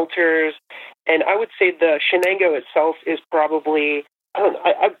found shelters. And I would say the Shenango itself is probably,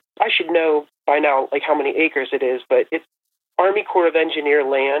 I should know by now like how many acres it is, but it's Army Corps of Engineer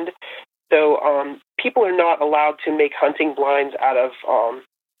land. So people are not allowed to make hunting blinds out of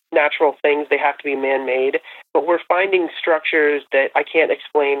natural things. They have to be man-made. But we're finding structures that I can't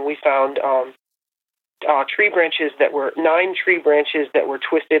explain. We found 9 tree branches that were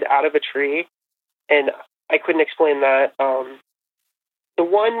twisted out of a tree, and I couldn't explain that. The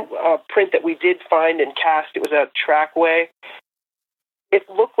one print that we did find and cast, it was a trackway. It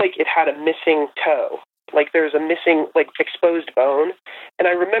looked like it had a missing toe. Like there's a missing, like, exposed bone. And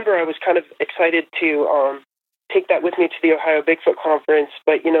I remember I was kind of excited to take that with me to the Ohio Bigfoot Conference.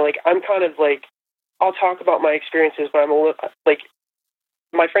 But, you know, like, I'm kind of like, I'll talk about my experiences, but I'm a little, like,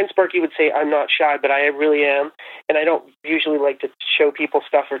 my friend Sparky would say I'm not shy, but I really am. And I don't usually like to show people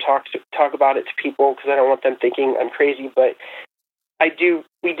stuff or talk about it to people because I don't want them thinking I'm crazy. But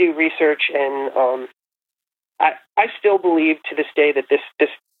we do research, and I still believe to this day that this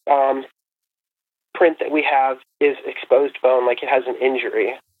print that we have is exposed bone, like it has an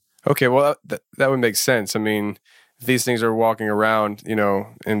injury. Okay, well, that would make sense. I mean, if these things are walking around, you know,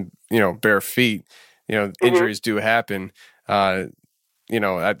 in, you know, bare feet, you know, injuries do happen. You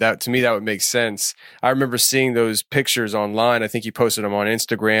know, that to me, that would make sense. I remember seeing those pictures online. I think you posted them on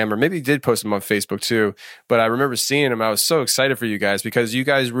Instagram, or maybe you did post them on Facebook too. But I remember seeing them. I was so excited for you guys because you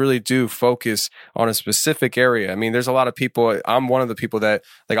guys really do focus on a specific area. I mean, there's a lot of people. I'm one of the people that,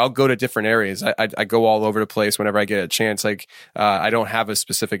 like, I'll go to different areas. I go all over the place whenever I get a chance. Like, I don't have a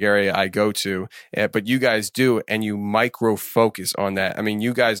specific area I go to, but you guys do, and you micro focus on that. I mean,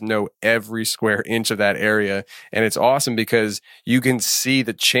 you guys know every square inch of that area, and it's awesome because you can see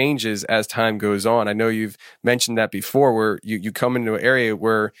the changes as time goes on. I know you've mentioned that before, where you come into an area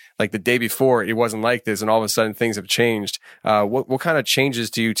where, like, the day before it wasn't like this, and all of a sudden things have changed. What kind of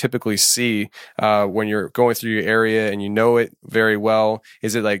changes do you typically see when you're going through your area and you know it very well?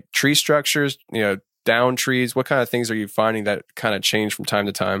 Is it like tree structures, you know, down trees? What kind of things are you finding that kind of change from time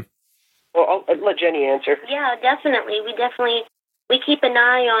to time? Well, I'll let Jenny answer. Yeah, definitely. We keep an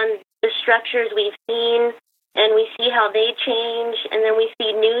eye on the structures we've seen, and we see how they change, and then we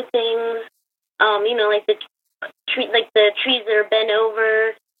see new things. You know, like the trees that are bent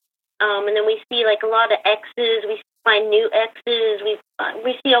over, and then we see like a lot of X's. We find new X's.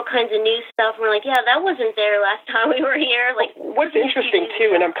 We see all kinds of new stuff. And we're like, yeah, that wasn't there last time we were here. Like, what's interesting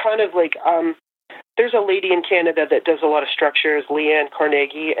too, and I'm kind of like, there's a lady in Canada that does a lot of structures, Leanne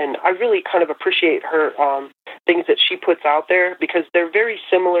Carnegie, and I really kind of appreciate her things that she puts out there because they're very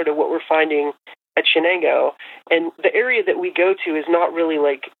similar to what we're finding at Shenango. And the area that we go to is not really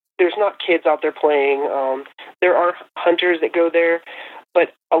like, there's not kids out there playing. There are hunters that go there, but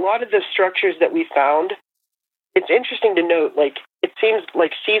a lot of the structures that we found, it's interesting to note, like, it seems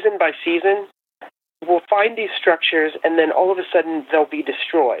like season by season, we'll find these structures and then all of a sudden they'll be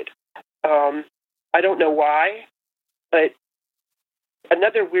destroyed. I don't know why, but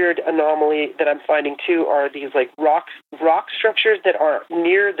another weird anomaly that I'm finding too are these like rock structures that are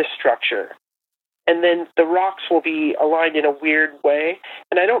near the structure. And then the rocks will be aligned in a weird way.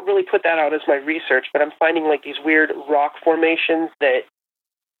 And I don't really put that out as my research, but I'm finding like these weird rock formations that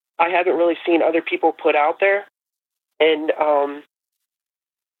I haven't really seen other people put out there. And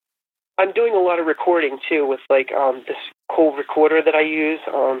I'm doing a lot of recording too with like this cool recorder that I use.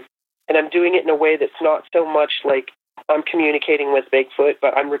 And I'm doing it in a way that's not so much like I'm communicating with Bigfoot,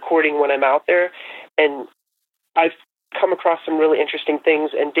 but I'm recording when I'm out there. And I've come across some really interesting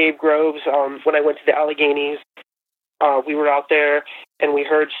things. And Dave Groves, when I went to the Alleghenies, we were out there and we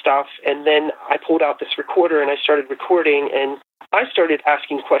heard stuff. And then I pulled out this recorder and I started recording. And I started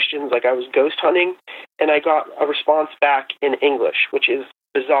asking questions like I was ghost hunting. And I got a response back in English, which is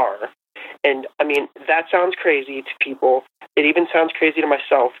bizarre. And I mean, that sounds crazy to people. It even sounds crazy to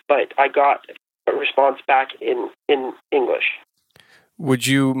myself, but I got a response back in English. Would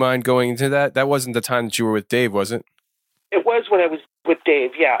you mind going into that? That wasn't the time that you were with Dave, was it? It was when I was with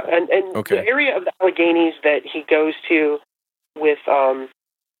Dave, yeah. And okay. The area of the Alleghenies that he goes to with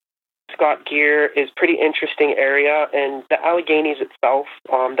Scott Gear is pretty interesting area. And the Alleghenies itself,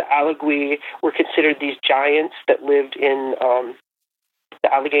 the Allegheny, were considered these giants that lived in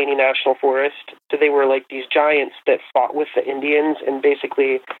the Allegheny National Forest. So they were like these giants that fought with the Indians and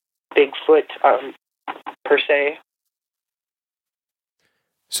basically Bigfoot per se.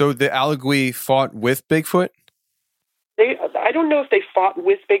 So the Allegheny fought with Bigfoot? I don't know if they fought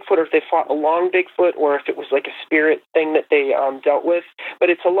with Bigfoot or if they fought along Bigfoot or if it was like a spirit thing that they dealt with. But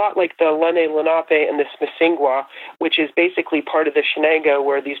it's a lot like the Lenni Lenape and the Smithsingwa, which is basically part of the Shenango,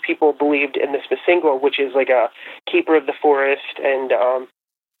 where these people believed in the Smithsingwa, which is like a keeper of the forest. And,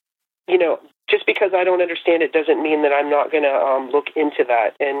 you know, just because I don't understand it doesn't mean that I'm not going to look into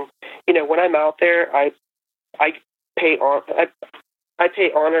that. And, you know, when I'm out there, I pay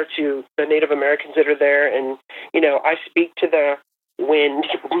honor to the Native Americans that are there, and, you know, I speak to the wind,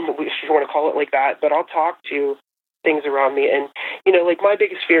 if you want to call it like that, but I'll talk to things around me. And, you know, like, my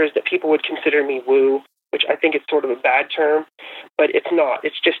biggest fear is that people would consider me woo, which I think is sort of a bad term, but it's not.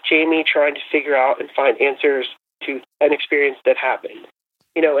 It's just Jamie trying to figure out and find answers to an experience that happened.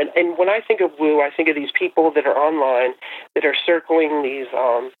 You know, and when I think of woo, I think of these people that are online that are circling these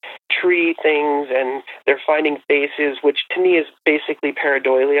tree things, and they're finding faces, which to me is basically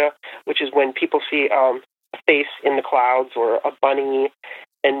pareidolia, which is when people see a face in the clouds or a bunny.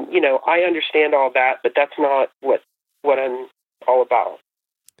 And, you know, I understand all that, but that's not what I'm all about.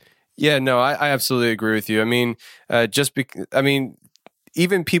 Yeah, no, I absolutely agree with you. I mean,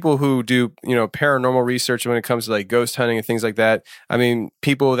 even people who do, you know, paranormal research when it comes to like ghost hunting and things like that. I mean,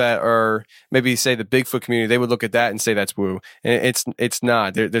 people that are maybe say the Bigfoot community, they would look at that and say that's woo. And it's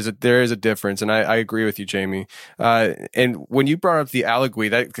not. There is a difference, and I agree with you, Jamie. And when you brought up the Allegheny,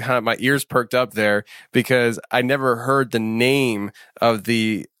 that kind of my ears perked up there, because I never heard the name of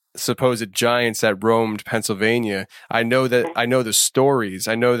the supposed giants that roamed Pennsylvania. I know the stories.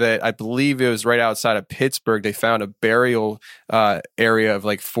 I know that I believe it was right outside of Pittsburgh. They found a burial area of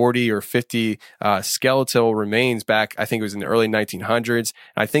like 40 or 50 skeletal remains back, I think it was in the early 1900s.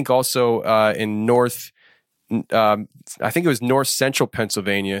 I think also in I think it was north central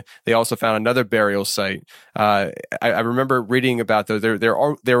Pennsylvania, they also found another burial site. I remember reading about those.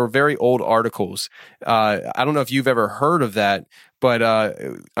 There were very old articles. I don't know if you've ever heard of that, but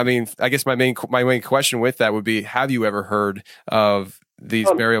I mean, I guess my main question with that would be: have you ever heard of these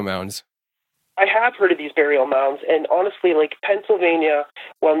burial mounds? I have heard of these burial mounds, and honestly, like Pennsylvania,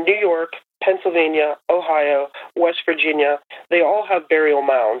 New York, Pennsylvania, Ohio, West Virginia, they all have burial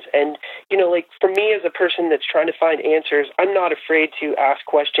mounds. And, you know, like for me as a person that's trying to find answers, I'm not afraid to ask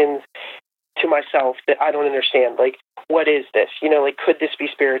questions to myself that I don't understand. Like, what is this? You know, like, could this be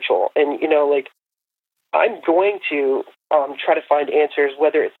spiritual? And, you know, like, I'm going to try to find answers,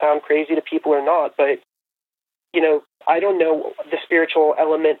 whether it sounds crazy to people or not. But, you know, I don't know the spiritual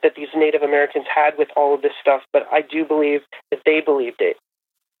element that these Native Americans had with all of this stuff, but I do believe that they believed it.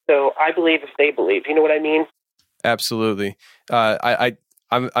 So I believe if they believe. You know what I mean? Absolutely.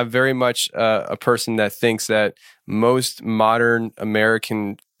 I'm very much a person that thinks that most modern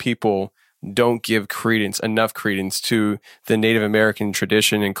American people don't give enough credence to the Native American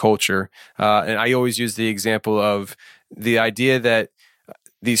tradition and culture. And I always use the example of the idea that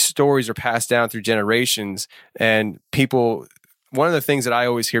these stories are passed down through generations, and people, one of the things that I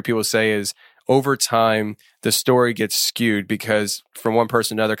always hear people say is, over time, the story gets skewed because from one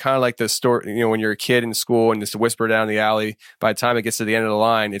person to another, kind of like the story, you know, when you're a kid in school and it's a whisper down the alley, by the time it gets to the end of the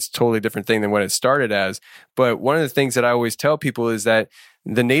line, it's a totally different thing than what it started as. But one of the things that I always tell people is that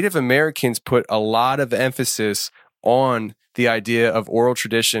the Native Americans put a lot of emphasis on the idea of oral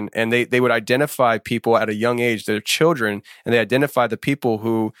tradition, and they would identify people at a young age, their children, and they identify the people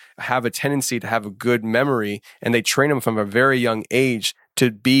who have a tendency to have a good memory, and they train them from a very young age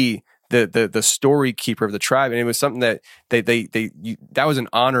to be the story keeper of the tribe. And it was something that that was an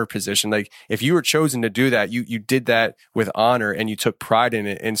honor position. Like if you were chosen to do that, you did that with honor and you took pride in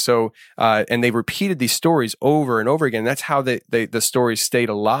it. And so and they repeated these stories over and over again. That's how the stories stayed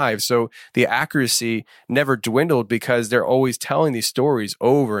alive. So the accuracy never dwindled because they're always telling these stories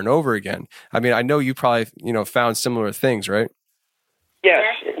over and over again. I mean, I know you probably found similar things, right? Yes.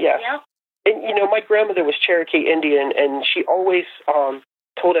 Yeah. And my grandmother was Cherokee Indian, and she always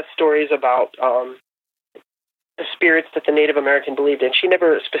told us stories about the spirits that the Native American believed in. She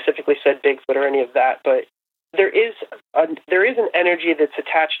never specifically said Bigfoot or any of that, but there is an energy that's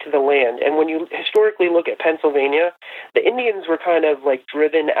attached to the land. And when you historically look at Pennsylvania, the Indians were kind of like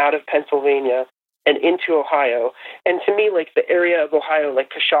driven out of Pennsylvania and into Ohio. And to me, like the area of Ohio,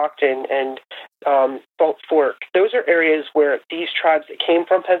 like Coshocton and Salt Fork, those are areas where these tribes that came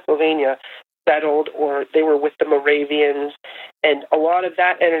from Pennsylvania settled, or they were with the Moravians, and a lot of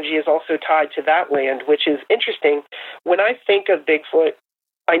that energy is also tied to that land, which is interesting. When I think of Bigfoot,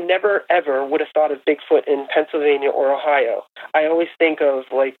 I never ever would have thought of Bigfoot in Pennsylvania or Ohio. I always think of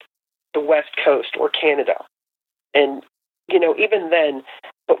like the West Coast or Canada. And, even then,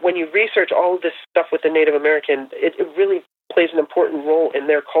 but when you research all of this stuff with the Native American, it really plays an important role in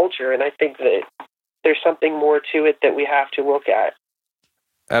their culture. And I think that there's something more to it that we have to look at.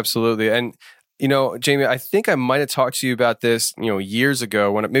 Absolutely. And, Jamie, I think I might have talked to you about this, years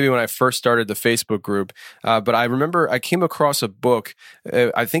ago, when I first started the Facebook group. But I remember I came across a book.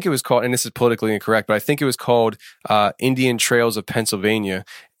 I think it was called, and this is politically incorrect, but I think it was called Indian Trails of Pennsylvania.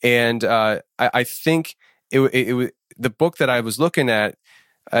 And I think it was the book that I was looking at.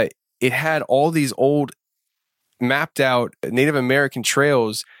 It had all these old mapped out Native American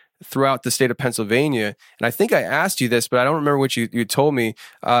trails throughout the state of Pennsylvania. And I think I asked you this, but I don't remember what you told me.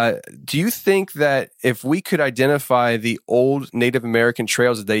 Do you think that if we could identify the old Native American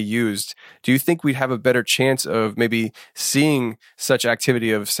trails that they used, do you think we'd have a better chance of maybe seeing such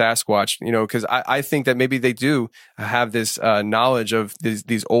activity of Sasquatch? Because I think that maybe they do have this knowledge of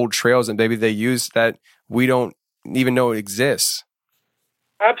these old trails, and maybe they use that we don't even know it exists.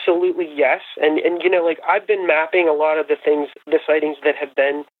 Absolutely, yes. And I've been mapping a lot of the sightings that have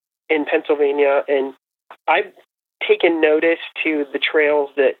been in Pennsylvania, and I've taken notice to the trails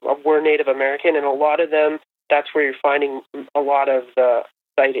that were Native American, and a lot of them, that's where you're finding a lot of the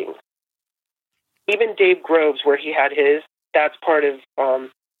sightings. Even Dave Groves, where he had his, that's part of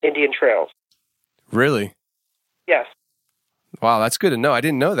Indian trails. Really? Yes. Wow, that's good to know. I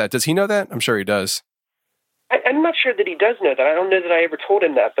didn't know that. Does he know that? I'm sure he does. I'm not sure that he does know that. I don't know that I ever told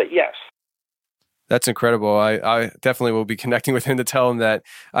him that, but yes. That's incredible. I definitely will be connecting with him to tell him that.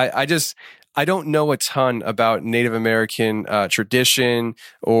 I don't know a ton about Native American tradition,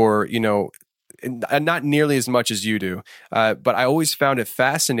 or, not nearly as much as you do. But I always found it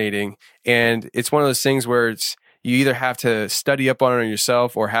fascinating. And it's one of those things where you either have to study up on it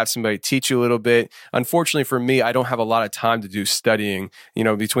yourself or have somebody teach you a little bit. Unfortunately for me, I don't have a lot of time to do studying,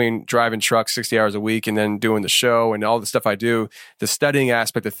 between driving trucks 60 hours a week and then doing the show and all the stuff I do. The studying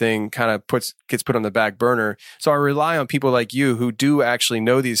aspect of the thing kind of gets put on the back burner. So I rely on people like you who do actually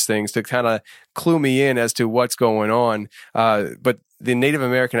know these things to kind of clue me in as to what's going on. But the Native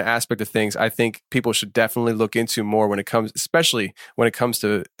American aspect of things, I think people should definitely look into more especially when it comes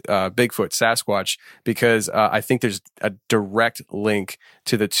to Bigfoot, Sasquatch, because I think there's a direct link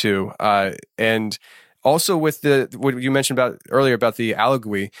to the two. And also with what you mentioned earlier about the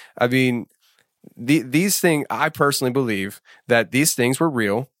Allegheny, I mean, these things, I personally believe that these things were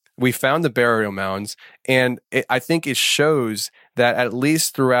real. We found the burial mounds, and I think it shows that at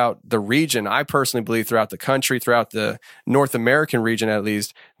least throughout the region, I personally believe throughout the country, throughout the North American region at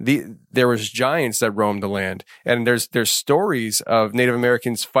least, there was giants that roamed the land. And there's stories of Native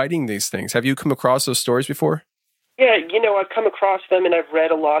Americans fighting these things. Have you come across those stories before? Yeah, I've come across them, and I've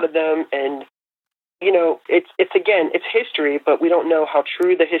read a lot of them, and it's history, but we don't know how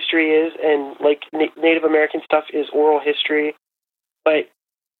true the history is, and like Native American stuff is oral history. But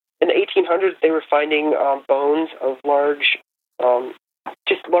in the 1800s, they were finding bones of large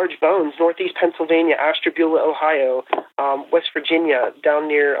bones, northeast Pennsylvania, Ashtabula, Ohio, West Virginia, down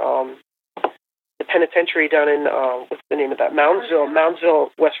near the penitentiary down in, what's the name of that? Moundsville,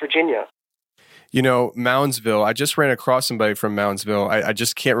 West Virginia. Moundsville, I just ran across somebody from Moundsville. I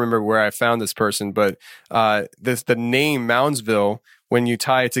just can't remember where I found this person, but the name Moundsville, when you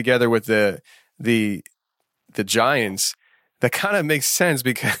tie it together with the giants, that kind of makes sense,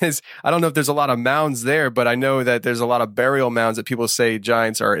 because I don't know if there's a lot of mounds there, but I know that there's a lot of burial mounds that people say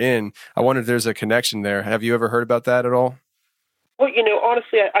giants are in. I wonder if there's a connection there. Have you ever heard about that at all? Well,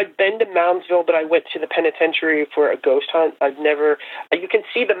 honestly, I've been to Moundsville, but I went to the penitentiary for a ghost hunt. You can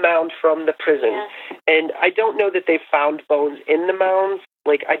see the mound from the prison. Yeah. And I don't know that they found bones in the mounds.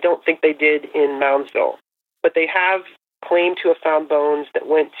 Like, I don't think they did in Moundsville. But they have claimed to have found bones that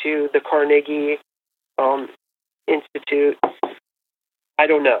went to the Carnegie Institute. I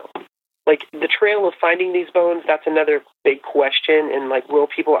don't know. Like, the trail of finding these bones, that's another big question. And, will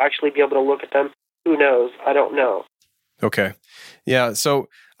people actually be able to look at them? Who knows? I don't know. Okay. Yeah. So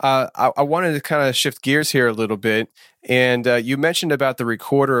I wanted to kind of shift gears here a little bit. And you mentioned about the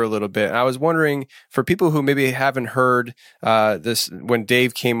recorder a little bit. And I was wondering, for people who maybe haven't heard this, when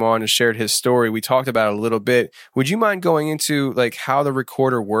Dave came on and shared his story, we talked about it a little bit. Would you mind going into how the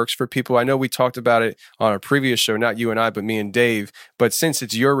recorder works for people? I know we talked about it on a previous show, not you and I, but me and Dave. But since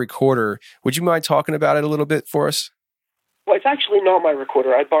it's your recorder, would you mind talking about it a little bit for us? Well, it's actually not my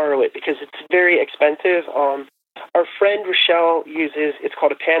recorder. I borrow it because it's very expensive. Our friend Rochelle uses, it's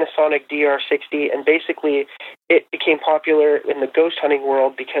called a Panasonic DR60, and basically it became popular in the ghost hunting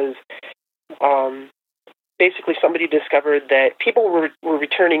world because basically somebody discovered that people were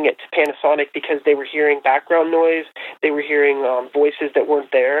returning it to Panasonic because they were hearing background noise, they were hearing voices that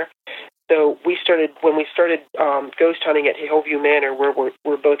weren't there. So when we started ghost hunting at Hillview Manor, where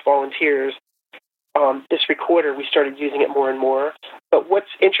we're both volunteers, this recorder, we started using it more and more. But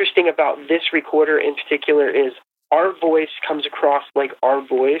what's interesting about this recorder in particular is our voice comes across like our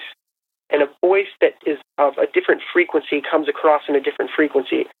voice, and a voice that is of a different frequency comes across in a different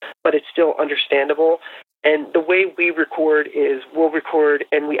frequency, but it's still understandable. And the way we record is we'll record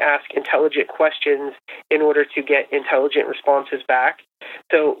and we ask intelligent questions in order to get intelligent responses back.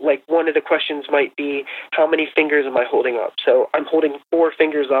 So, like, one of the questions might be, how many fingers am I holding up? So I'm holding 4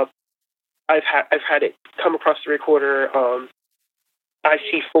 fingers up. I've had it come across the recorder, I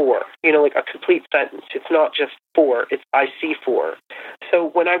see 4, like a complete sentence. It's not just 4, it's I see 4. So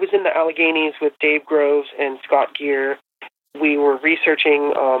when I was in the Alleghenies with Dave Groves and Scott Gear, we were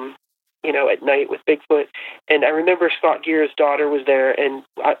researching, at night with Bigfoot. And I remember Scott Gear's daughter was there, and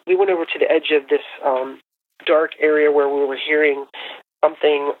we went over to the edge of this dark area where we were hearing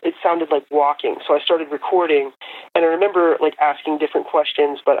something. It sounded like walking. So I started recording, and I remember asking different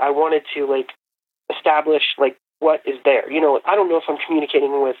questions, but I wanted to establish what is there. I don't know if I'm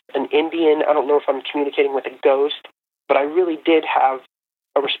communicating with an Indian. I don't know if I'm communicating with a ghost, but I really did have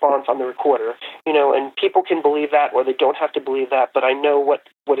a response on the recorder, and people can believe that or they don't have to believe that, but I know what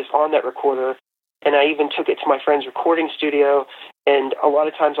is on that recorder. And I even took it to my friend's recording studio, and a lot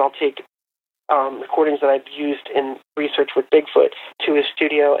of times I'll take recordings that I've used in research with Bigfoot to his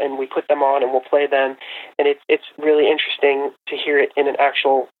studio, and we put them on and we'll play them, and it's really interesting to hear it in an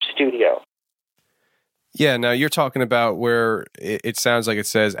actual studio. Yeah, now you're talking about where it sounds like it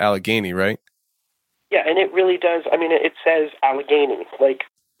says Allegheny, right? Yeah, and it really does. I mean, it says Allegheny,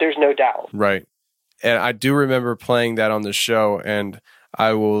 there's no doubt. Right. And I do remember playing that on the show, and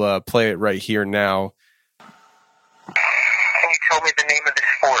I will play it right here now. Can you tell me the name of this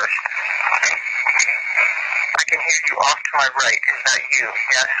forest? I can hear you off to my right. Is that you?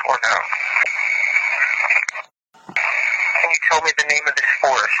 Yes or no? Can you tell me the name of this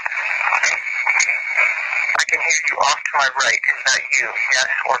forest? I can hear you off to my right. Is that you?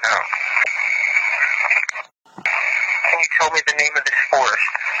 Yes or no? Can you tell me the name of this forest?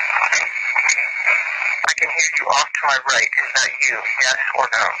 I can hear you off to my right. Is that you? Yes or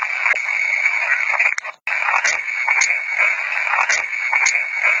no?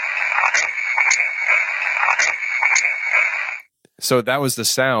 So that was the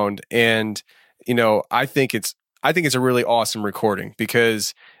sound, and I think it's a really awesome recording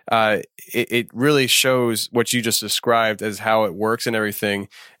because it really shows what you just described as how it works and everything.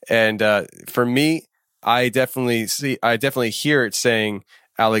 And for me, I definitely hear it saying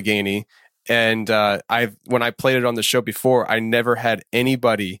Allegheny. And when I played it on the show before, I never had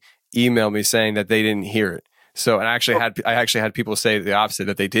anybody email me saying that they didn't hear it. So, and I actually had people say the opposite,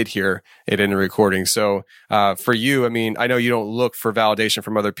 that they did hear it in the recording. So, for you, I mean, I know you don't look for validation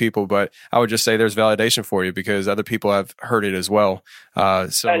from other people, but I would just say there's validation for you because other people have heard it as well.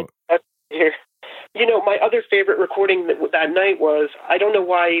 My other favorite recording that night was, I don't know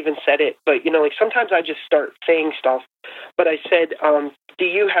why I even said it, but sometimes I just start saying stuff. But I said, do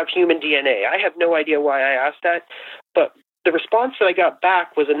you have human DNA? I have no idea why I asked that, but the response that I got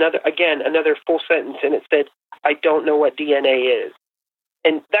back was another full sentence, and it said, I don't know what DNA is.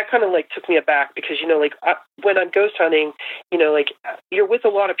 And that kind of took me aback because, when I'm ghost hunting, you're with a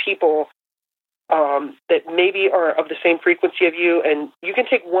lot of people that maybe are of the same frequency of you, and you can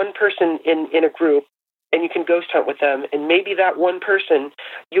take one person in a group and you can ghost hunt with them, and maybe that one person,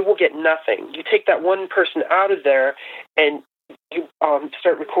 you will get nothing. You take that one person out of there and you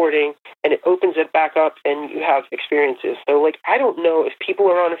start recording, and it opens it back up, and you have experiences. So, I don't know if people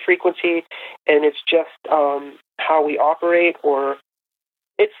are on a frequency, and it's just how we operate, or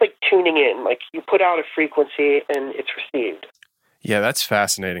it's like tuning in. You put out a frequency, and it's received. Yeah, that's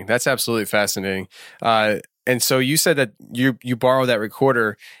fascinating. That's absolutely fascinating. And so you said that you borrow that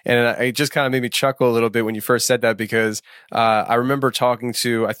recorder, and it just kind of made me chuckle a little bit when you first said that because I remember talking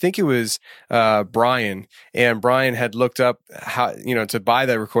to, I think it was Brian, and Brian had looked up how to buy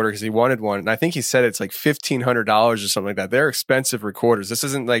that recorder because he wanted one, and I think he said it's like $1,500 or something like that. They're expensive recorders. This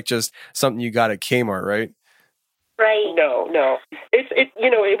isn't just something you got at Kmart, right? Right. No.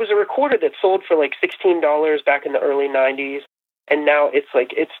 It was a recorder that sold for $16 back in the early '90s, and now it's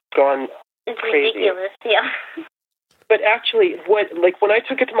gone. It's crazy. ridiculous, yeah. But actually, when I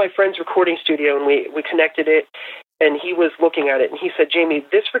took it to my friend's recording studio and we connected it, and he was looking at it, and he said, Jamie,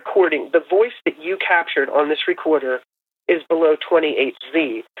 this recording, the voice that you captured on this recorder is below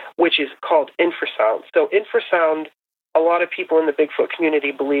 28Z, which is called infrasound. So infrasound, a lot of people in the Bigfoot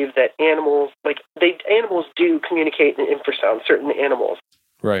community believe that animals do communicate in infrasound, certain animals.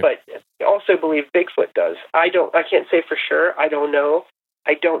 Right. But they also believe Bigfoot does. I can't say for sure. I don't know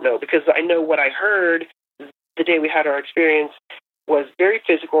because I know what I heard the day we had our experience, was very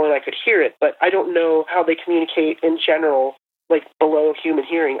physical and I could hear it, but I don't know how they communicate in general, like below human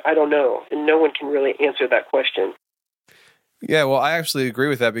hearing. I don't know, and no one can really answer that question. Yeah, well, I actually agree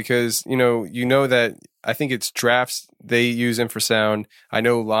with that because, you know that I think it's giraffes, they use infrasound. I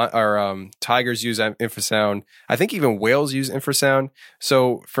know tigers use infrasound. I think even whales use infrasound.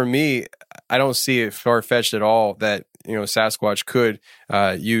 So for me, I don't see it far-fetched at all that, Sasquatch could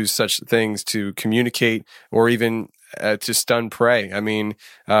use such things to communicate or even to stun prey. I mean,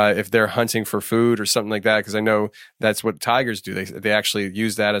 if they're hunting for food or something like that, because I know that's what tigers do. They actually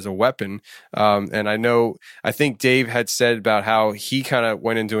use that as a weapon. And I think Dave had said about how he kind of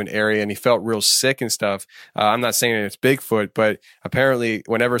went into an area and he felt real sick and stuff. I'm not saying it's Bigfoot, but apparently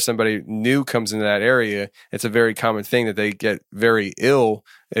whenever somebody new comes into that area, it's a very common thing that they get very ill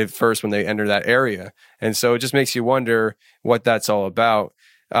at first when they enter that area. And so it just makes you wonder what that's all about.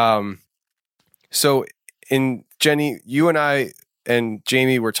 So Jenny, you and I and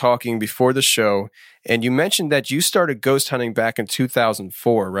Jamie were talking before the show, and you mentioned that you started ghost hunting back in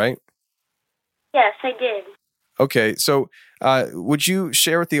 2004, right? Yes, I did. Okay, so would you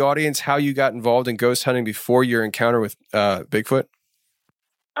share with the audience how you got involved in ghost hunting before your encounter with Bigfoot?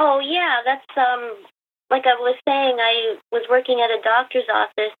 Oh, yeah, that's, like I was saying, I was working at a doctor's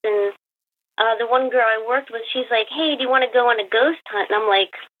office, and the one girl I worked with, she's like, hey, do you want to go on a ghost hunt? And I'm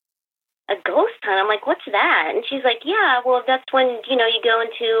like, a ghost hunt? I'm like, what's that? And she's like, yeah, well, that's when, you go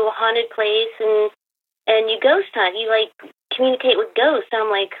into a haunted place and you ghost hunt. You, like, communicate with ghosts. And I'm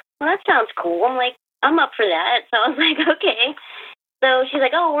like, well, that sounds cool. I'm like, I'm up for that. So I was like, okay. So she's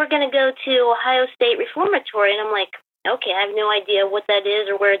like, oh, we're going to go to Ohio State Reformatory. And I'm like, okay, I have no idea what that is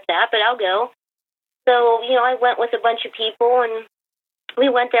or where it's at, but I'll go. So, I went with a bunch of people, and we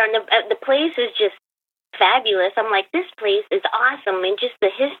went there, and the place is just fabulous. I'm like, this place is awesome. I mean, just the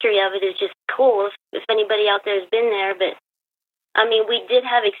history of it is just cool if anybody out there has been there. But, I mean, we did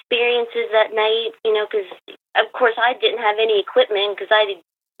have experiences that night, because, of course, I didn't have any equipment because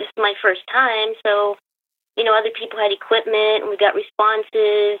this is my first time. So, other people had equipment, and we got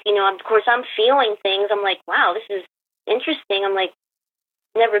responses. Of course, I'm feeling things. I'm like, wow, this is interesting. I'm like,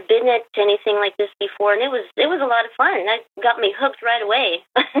 never been to anything like this before, and it was a lot of fun. That got me hooked right away.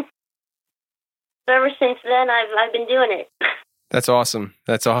 So ever since then, I've been doing it. That's awesome.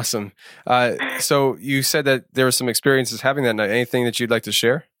 So you said that there were some experiences having that night. Anything that you'd like to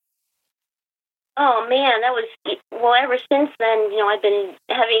share? Oh man, ever since then, I've been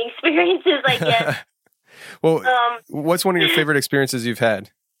having experiences, I guess. Well, what's one of your favorite experiences you've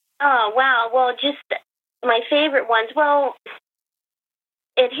had? Oh wow, well, just my favorite ones. Well,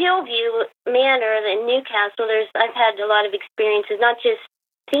 at Hillview Manor in Newcastle, I've had a lot of experiences, not just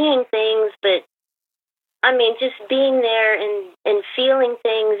seeing things, but I mean, just being there and feeling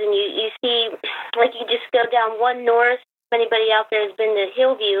things, and you see, like, you just go down 1 North. If anybody out there has been to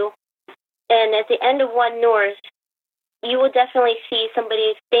Hillview, and at the end of 1 North, you will definitely see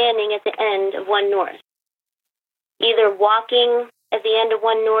somebody standing at the end of 1 North, either walking at the end of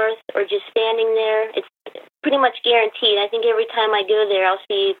 1 North or just standing there. It's pretty much guaranteed. I think every time I go there, I'll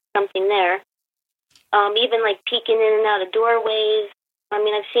see something there. Even like peeking in and out of doorways. I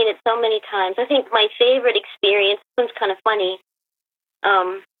mean, I've seen it so many times. I think my favorite experience, this one's kind of funny.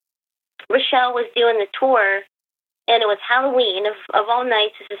 Rochelle was doing the tour, and it was Halloween. Of all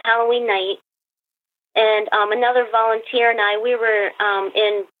nights, this is Halloween night. And another volunteer and I, we were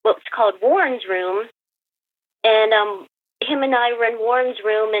in what's called Warren's room. And him and I were in Warren's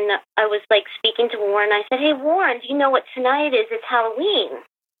room, and I was, like, speaking to Warren. I said, hey, Warren, do you know what tonight is? It's Halloween.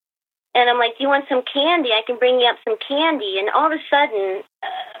 And I'm like, do you want some candy? I can bring you up some candy. And all of a sudden,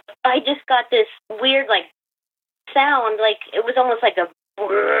 I just got this weird, like, sound. Like, it was almost like a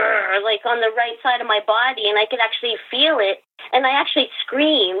brrr, like, on the right side of my body. And I could actually feel it. And I actually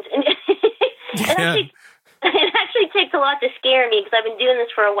screamed. And it actually takes a lot to scare me because I've been doing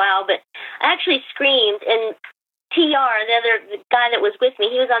this for a while. But I actually screamed. And TR, the guy that was with me,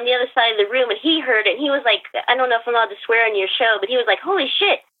 he was on the other side of the room. And he heard it. And he was like, I don't know if I'm allowed to swear on your show, but he was like, holy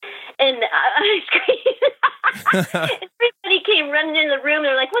shit. And I screamed. Everybody came running in the room. They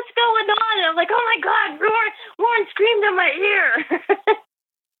were like, what's going on? And I'm like, oh, my God, Warren screamed in my ear.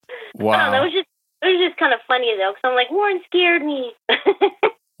 Wow. It was just kind of funny, though, because I'm like, Warren scared me.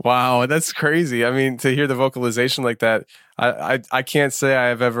 Wow, that's crazy. I mean, to hear the vocalization like that, I can't say I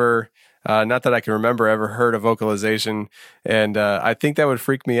have ever... not that I can remember ever heard a vocalization, and I think that would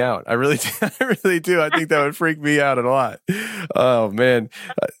freak me out. I really do. I think that would freak me out a lot. Oh, man.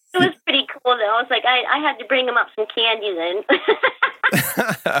 It was pretty cool, though. I was like, I had to bring him up some candy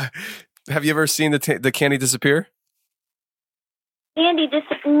then. Have you ever seen the candy disappear? Candy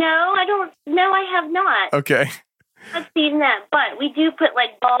disappear? No, I don't. No, I have not. Okay. Not seen that, but we do put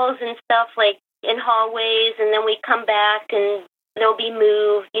like balls and stuff like in hallways, and then we come back and they'll be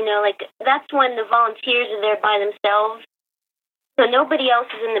moved. You know, like that's when the volunteers are there by themselves, so nobody else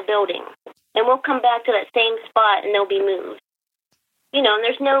is in the building, and we'll come back to that same spot and they'll be moved. You know, and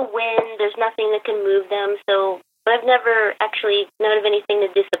there's no wind, there's nothing that can move them. So I've never actually known of anything to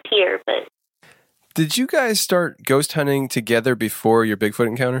disappear. But did you guys start ghost hunting together before your Bigfoot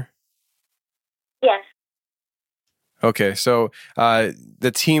encounter? Yes. Okay, so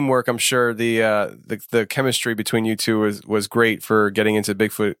the teamwork, I'm sure the chemistry between you two was great for getting into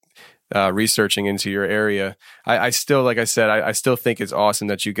Bigfoot, researching into your area. I still, like I said, I still think it's awesome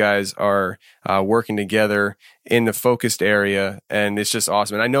that you guys are working together in the focused area, and it's just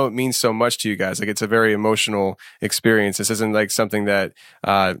awesome. And I know it means so much to you guys. Like, it's a very emotional experience. This isn't like something that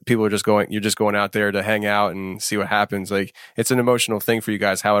people are just going. You're just going out there to hang out and see what happens. Like, it's an emotional thing for you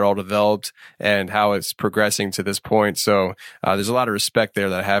guys, how it all developed and how it's progressing to this point. So there's a lot of respect there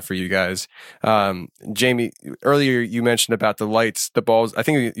that I have for you guys. Jamie, earlier you mentioned about the lights, the balls. I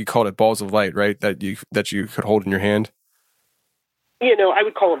think you called it balls of light, right? That you could hold in your hand. You know, I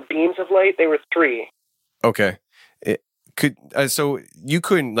would call them beams of light. They were 3. Okay. So you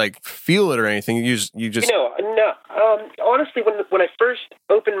couldn't like feel it or anything. You just. No. Honestly, when I first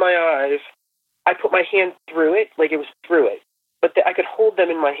opened my eyes, I put my hand through it, like it was through it, but I could hold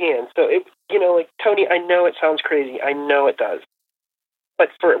them in my hand. So it, like Tony, I know it sounds crazy. I know it does. But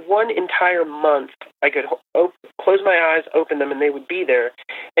for one entire month, I could close my eyes, open them, and they would be there.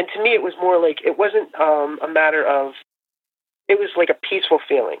 And to me, it was more like, it wasn't a matter of, it was like a peaceful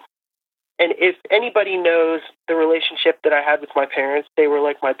feeling. And if anybody knows the relationship that I had with my parents, they were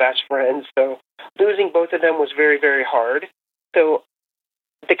like my best friends. So losing both of them was very, very hard. So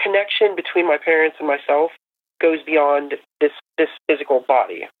the connection between my parents and myself goes beyond this physical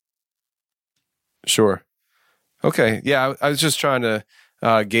body. Sure. Okay. Yeah, I was just trying to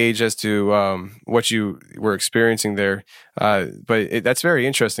gauge as to what you were experiencing there. But that's very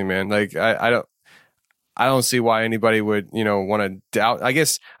interesting, man. Like, I don't see why anybody would, want to doubt. I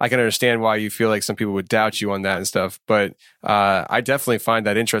guess I can understand why you feel like some people would doubt you on that and stuff. But I definitely find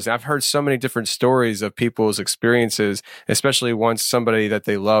that interesting. I've heard so many different stories of people's experiences, especially once somebody that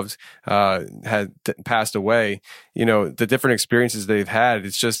they loved had passed away. The different experiences they've had.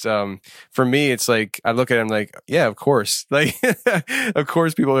 It's just, for me, it's like, I look at them like, yeah, of course. Like, of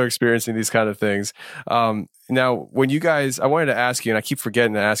course people are experiencing these kind of things. Now, when you guys, I wanted to ask you, and I keep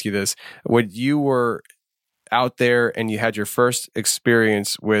forgetting to ask you this, when you were out there and you had your first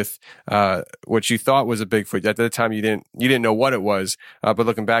experience with what you thought was a Bigfoot. At that time, you didn't know what it was, but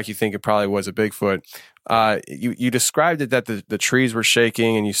looking back, you think it probably was a Bigfoot. You described it that the trees were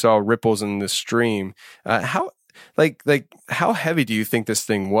shaking and you saw ripples in the stream. How heavy do you think this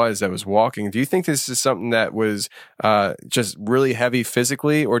thing was that was walking? Do you think this is something that was just really heavy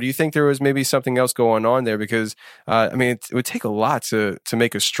physically, or do you think there was maybe something else going on there? Because it would take a lot to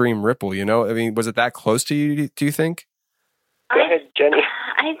make a stream ripple. Was it that close to you? Do you think? Go ahead, Jenny.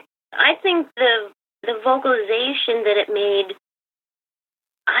 I think the vocalization that it made.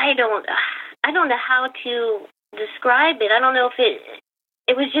 I don't know how to describe it. I don't know if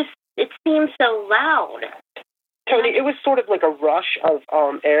it was just. It seemed so loud. Tony, it was sort of like a rush of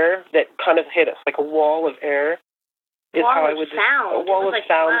air that kind of hit us, like a wall of air. A wall of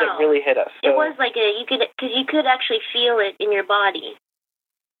sound that really hit us. So. It was like because you could actually feel it in your body,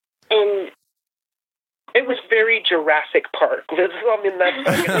 and it was very Jurassic Park. It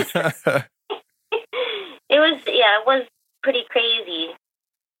was pretty crazy.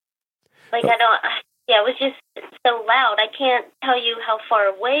 Like it was just so loud. I can't tell you how far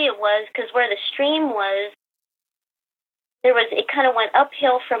away it was because where the stream was. It kind of went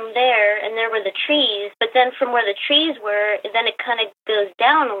uphill from there, and there were the trees, but then from where the trees were, then it kind of goes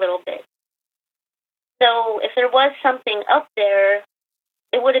down a little bit. So if there was something up there,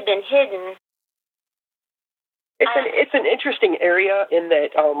 it would have been hidden. It's an interesting area in that,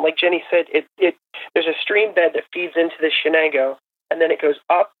 like Jenny said, there's a stream bed that feeds into the Shenango, and then it goes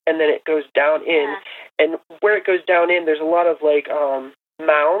up, and then it goes down in. Yeah. And where it goes down in, there's a lot of like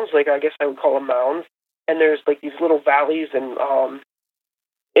mounds, like I guess I would call them mounds. And there's like these little valleys, and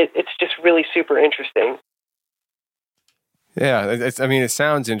it's just really super interesting. Yeah, it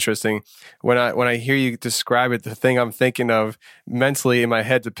sounds interesting. When I hear you describe it, the thing I'm thinking of mentally in my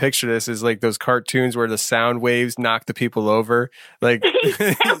head to picture this is like those cartoons where the sound waves knock the people over. Like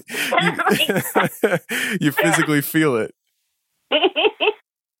you physically feel it.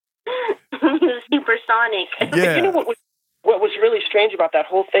 Supersonic. Yeah. What was really strange about that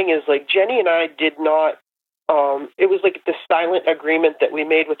whole thing is like Jenny and I did not it was like the silent agreement that we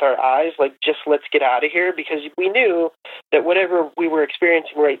made with our eyes, like, just let's get out of here, because we knew that whatever we were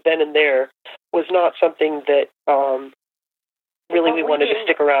experiencing right then and there was not something that really we wanted to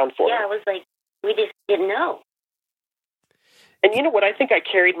stick around for. Yeah, it was like we just didn't know. And you know what? I think I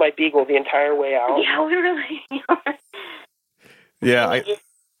carried my beagle the entire way out. Yeah, we really. Yeah,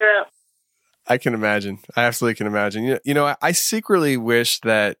 I can imagine. I absolutely can imagine. You know, I secretly wish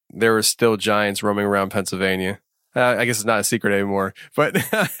that there were still giants roaming around Pennsylvania. I guess it's not a secret anymore, but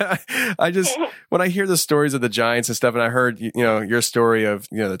I just, when I hear the stories of the giants and stuff, and I heard, your story of,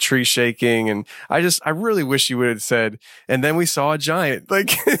 the tree shaking, and I really wish you would have said, and then we saw a giant.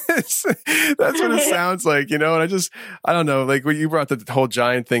 Like, that's what it sounds like, and I don't know, like when you brought the whole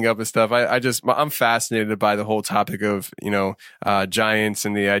giant thing up and stuff, I'm fascinated by the whole topic of, giants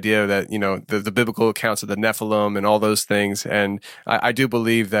and the idea that, the biblical accounts of the Nephilim and all those things. And I do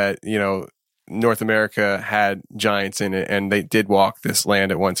believe that, North America had giants in it, and they did walk this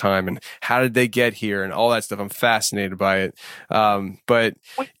land at one time. And how did they get here, and all that stuff? I'm fascinated by it. But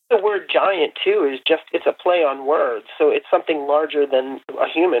the word giant too is it's a play on words, so it's something larger than a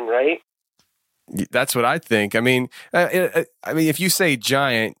human, right? That's what I think. I mean, if you say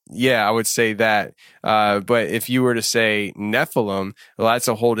giant, yeah, I would say that. But if you were to say Nephilim, well, that's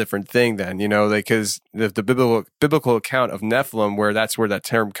a whole different thing then, because the biblical account of Nephilim, where that's where that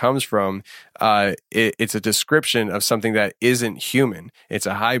term comes from, it's a description of something that isn't human. It's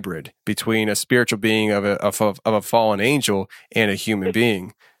a hybrid between a spiritual being of a fallen angel and a human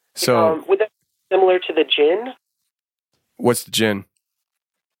being. So, would that be similar to the jinn? What's the jinn?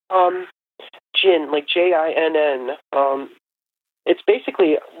 Jinn, like Jinn. It's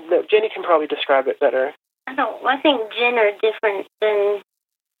basically, Jenny can probably describe it better. I think jinn are different than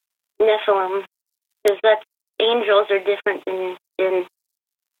Nephilim, because angels are different than jinn.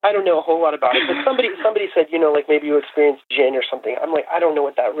 I don't know a whole lot about it, but somebody said, like maybe you experienced jinn or something. I'm like, I don't know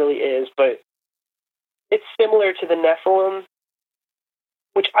what that really is, but it's similar to the Nephilim,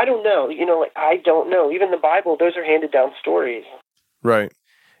 which I don't know. I don't know. Even the Bible, those are handed down stories. Right.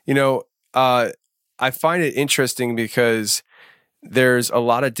 I find it interesting because there's a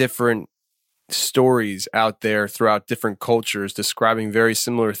lot of different stories out there throughout different cultures describing very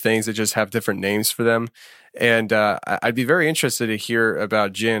similar things that just have different names for them. And I'd be very interested to hear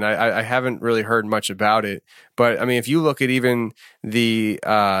about jinn. I haven't really heard much about it, but I mean, if you look at even the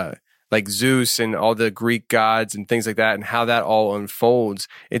like Zeus and all the Greek gods and things like that, and how that all unfolds,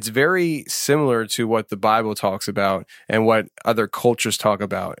 it's very similar to what the Bible talks about and what other cultures talk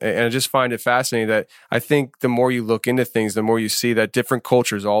about. And I just find it fascinating that I think the more you look into things, the more you see that different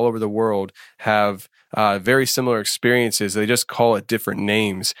cultures all over the world have very similar experiences. They just call it different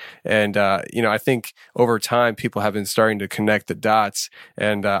names. And, I think over time, people have been starting to connect the dots.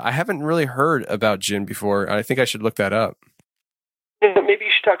 And I haven't really heard about jinn before. I think I should look that up. Maybe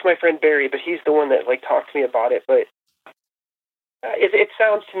you should talk to my friend Barry, but he's the one that talked to me about it. But it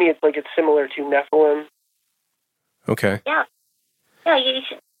sounds to me it's similar to Nephilim. Okay. Yeah, you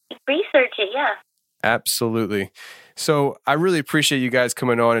should research it. Yeah. Absolutely. So I really appreciate you guys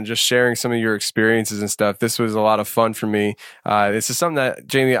coming on and just sharing some of your experiences and stuff. This was a lot of fun for me. This is something that,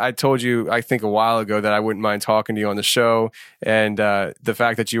 Jamie, I told you, I think a while ago, that I wouldn't mind talking to you on the show. And the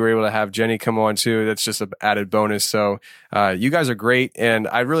fact that you were able to have Jenny come on too, that's just an added bonus. So you guys are great. And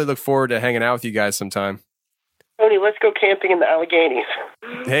I really look forward to hanging out with you guys sometime. Tony, let's go camping in the Alleghenies.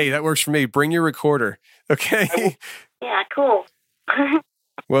 Hey, that works for me. Bring your recorder. Okay. Yeah, cool.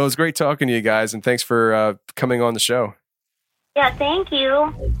 Well, it was great talking to you guys, and thanks for coming on the show. Yeah, thank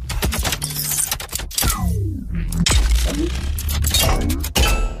you.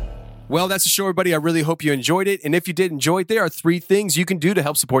 Well, that's the show, everybody. I really hope you enjoyed it. And if you did enjoy it, there are 3 things you can do to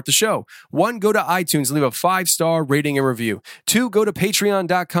help support the show. 1, go to iTunes and leave a 5-star rating and review. 2, go to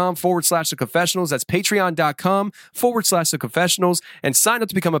patreon.com/theconfessionals. That's patreon.com/theconfessionals, and sign up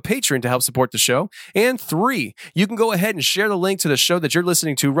to become a patron to help support the show. And 3, you can go ahead and share the link to the show that you're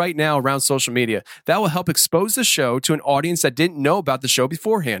listening to right now around social media. That will help expose the show to an audience that didn't know about the show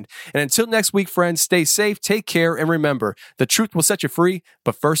beforehand. And until next week, friends, stay safe, take care, and remember, the truth will set you free,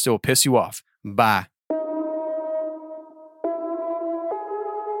 but first it will piss you off. Bye.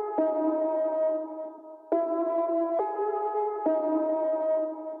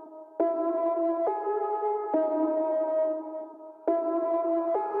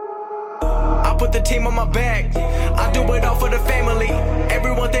 I put the team on my back. I do it all for the family.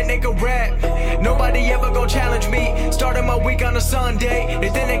 Everyone think they can rap. Nobody ever gon' challenge me. Starting my week on a Sunday. They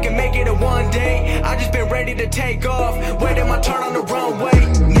think they can make it in one day. I just been ready to take off. Waiting my turn on the runway.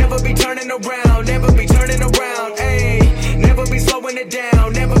 Never be turning around. Never be turning around. Ayy. Never be slowing it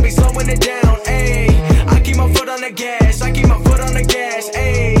down. Never be slowing it down. Ayy. I keep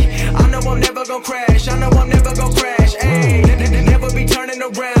I'm never gonna crash. I know I'm never gonna crash. Ayy, never be turning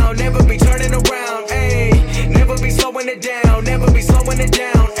around, never be turning around. Ayy, never be slowing it down, never be slowing it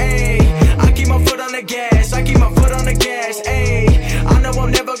down. Ayy, I keep my foot on the gas, I keep my foot on the gas. Ayy, I know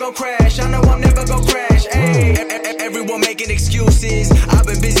I'm never gonna crash, I know I'm never gonna crash. Ayy, everyone making excuses. I've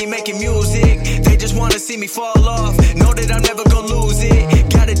been busy making music. They just wanna see me fall off. Know that I'm never gonna lose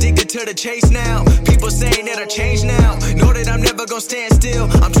it. Got addicted to the chase now. People saying that I changed now. Know that I'm never gonna stand still.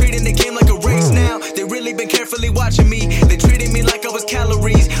 I'm treating the game like a race now. They really been carefully watching me. They treated me like I was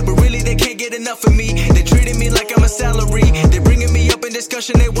calories, but really they can't get enough of me. They treated me like I'm a salary. They bringing me up in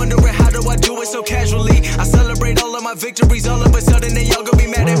discussion. They wondering how do I do it so casually. I celebrate all of my victories. All of a sudden they all gonna be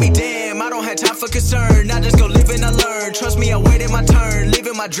mad at me. Damn, I don't have time for concern. I just go live and I learn. Trust me, I waited my turn.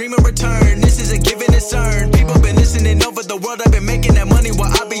 Living my dream in return. This is a given, it's earned. People been listening over the world. I've been making that money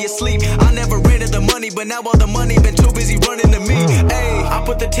while I be asleep. I never ran to the money, but now all the money been too busy running to me. Ayy, I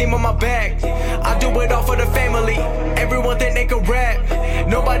put the team on my back. I do it all for the family. Everyone think they can rap.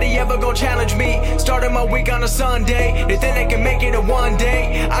 Nobody ever gon' challenge me. Started my week on a Sunday. They think they can make it in one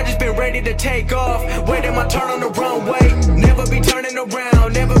day. I just been ready to take off. Waiting my turn on the runway. Never be turning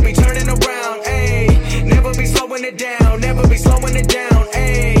around. Never be turning around. Ayy, never be slowing it down. Never be slowing it down.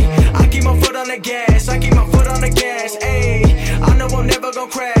 Ayy, I keep my foot on the gas. I keep my foot on the gas. Ayy, I know I'm never gon'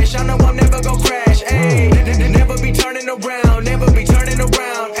 crash. I know I'm never gon' crash. Ayy, never be turning around. Never be turning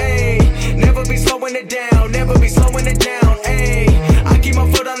around. Ayy, never be slowing it down. Never be slowing it down. Ayy, I keep my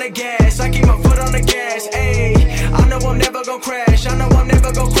foot on the gas. I keep my foot on the gas. Ayy, I know I'm never gon' crash. I know I'm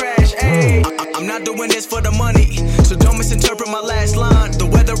never gon' crash. Ayy, I'm not doing this for the money, so don't misinterpret my last line. The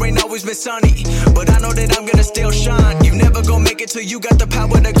weather ain't always been sunny, but I know that I'm gonna still shine. You never gon' make it till you got the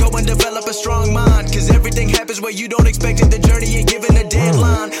power to go and develop a strong mind. Cause everything happens where you don't expect it. The journey ain't given a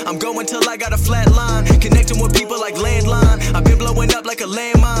deadline. I'm going till I got a flat line. Connecting with people like landline. I've been blowing up like a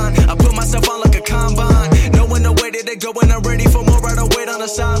landmine. I put myself on like a combine. Knowing the way that they go and I'm ready for more. I don't wait on the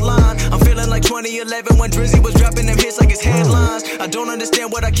sideline. I'm feeling like 2011 when Drizzy was dropping them hits like his headlines. I don't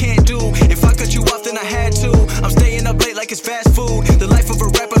understand what I can't do. If I cut you off then I had to. I'm staying up late like it's fast food. The life of a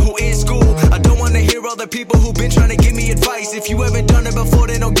rapper who in school. I don't wanna hear all the people who been trying to give me advice. If you haven't done it before,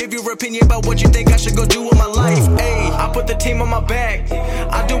 then don't give your opinion about what you think I should go do with my life. Ayy, I put the team on my back.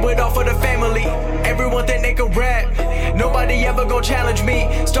 I do it all for the family. Everyone think they can rap. Nobody ever gon' challenge me.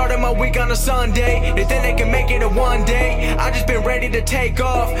 Started my week on a Sunday. They think they can make it in one day. I just been ready to take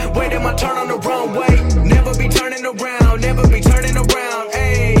off. Waiting my turn on the runway. Never be turning around. Never be turning around.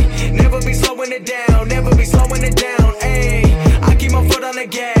 Ayy, never be slowing it down. Never be slowing it down. Ayy, I keep my foot on the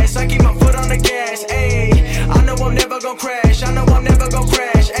gas. I keep my foot on the gas. Ayy, I know I'm never gon' crash. I know I'm never gon'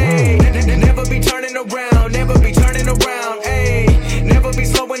 crash. Ayy, never be turning around. Never be turning around. Ayy, never be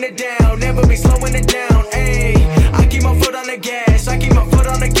slowing it down. Never be slowing it down. Ayy, I keep my foot on the gas. I keep my foot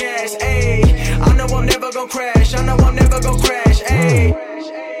on the gas. Ayy, I know I'm never gon' crash. I know I'm never gon' crash. Ayy.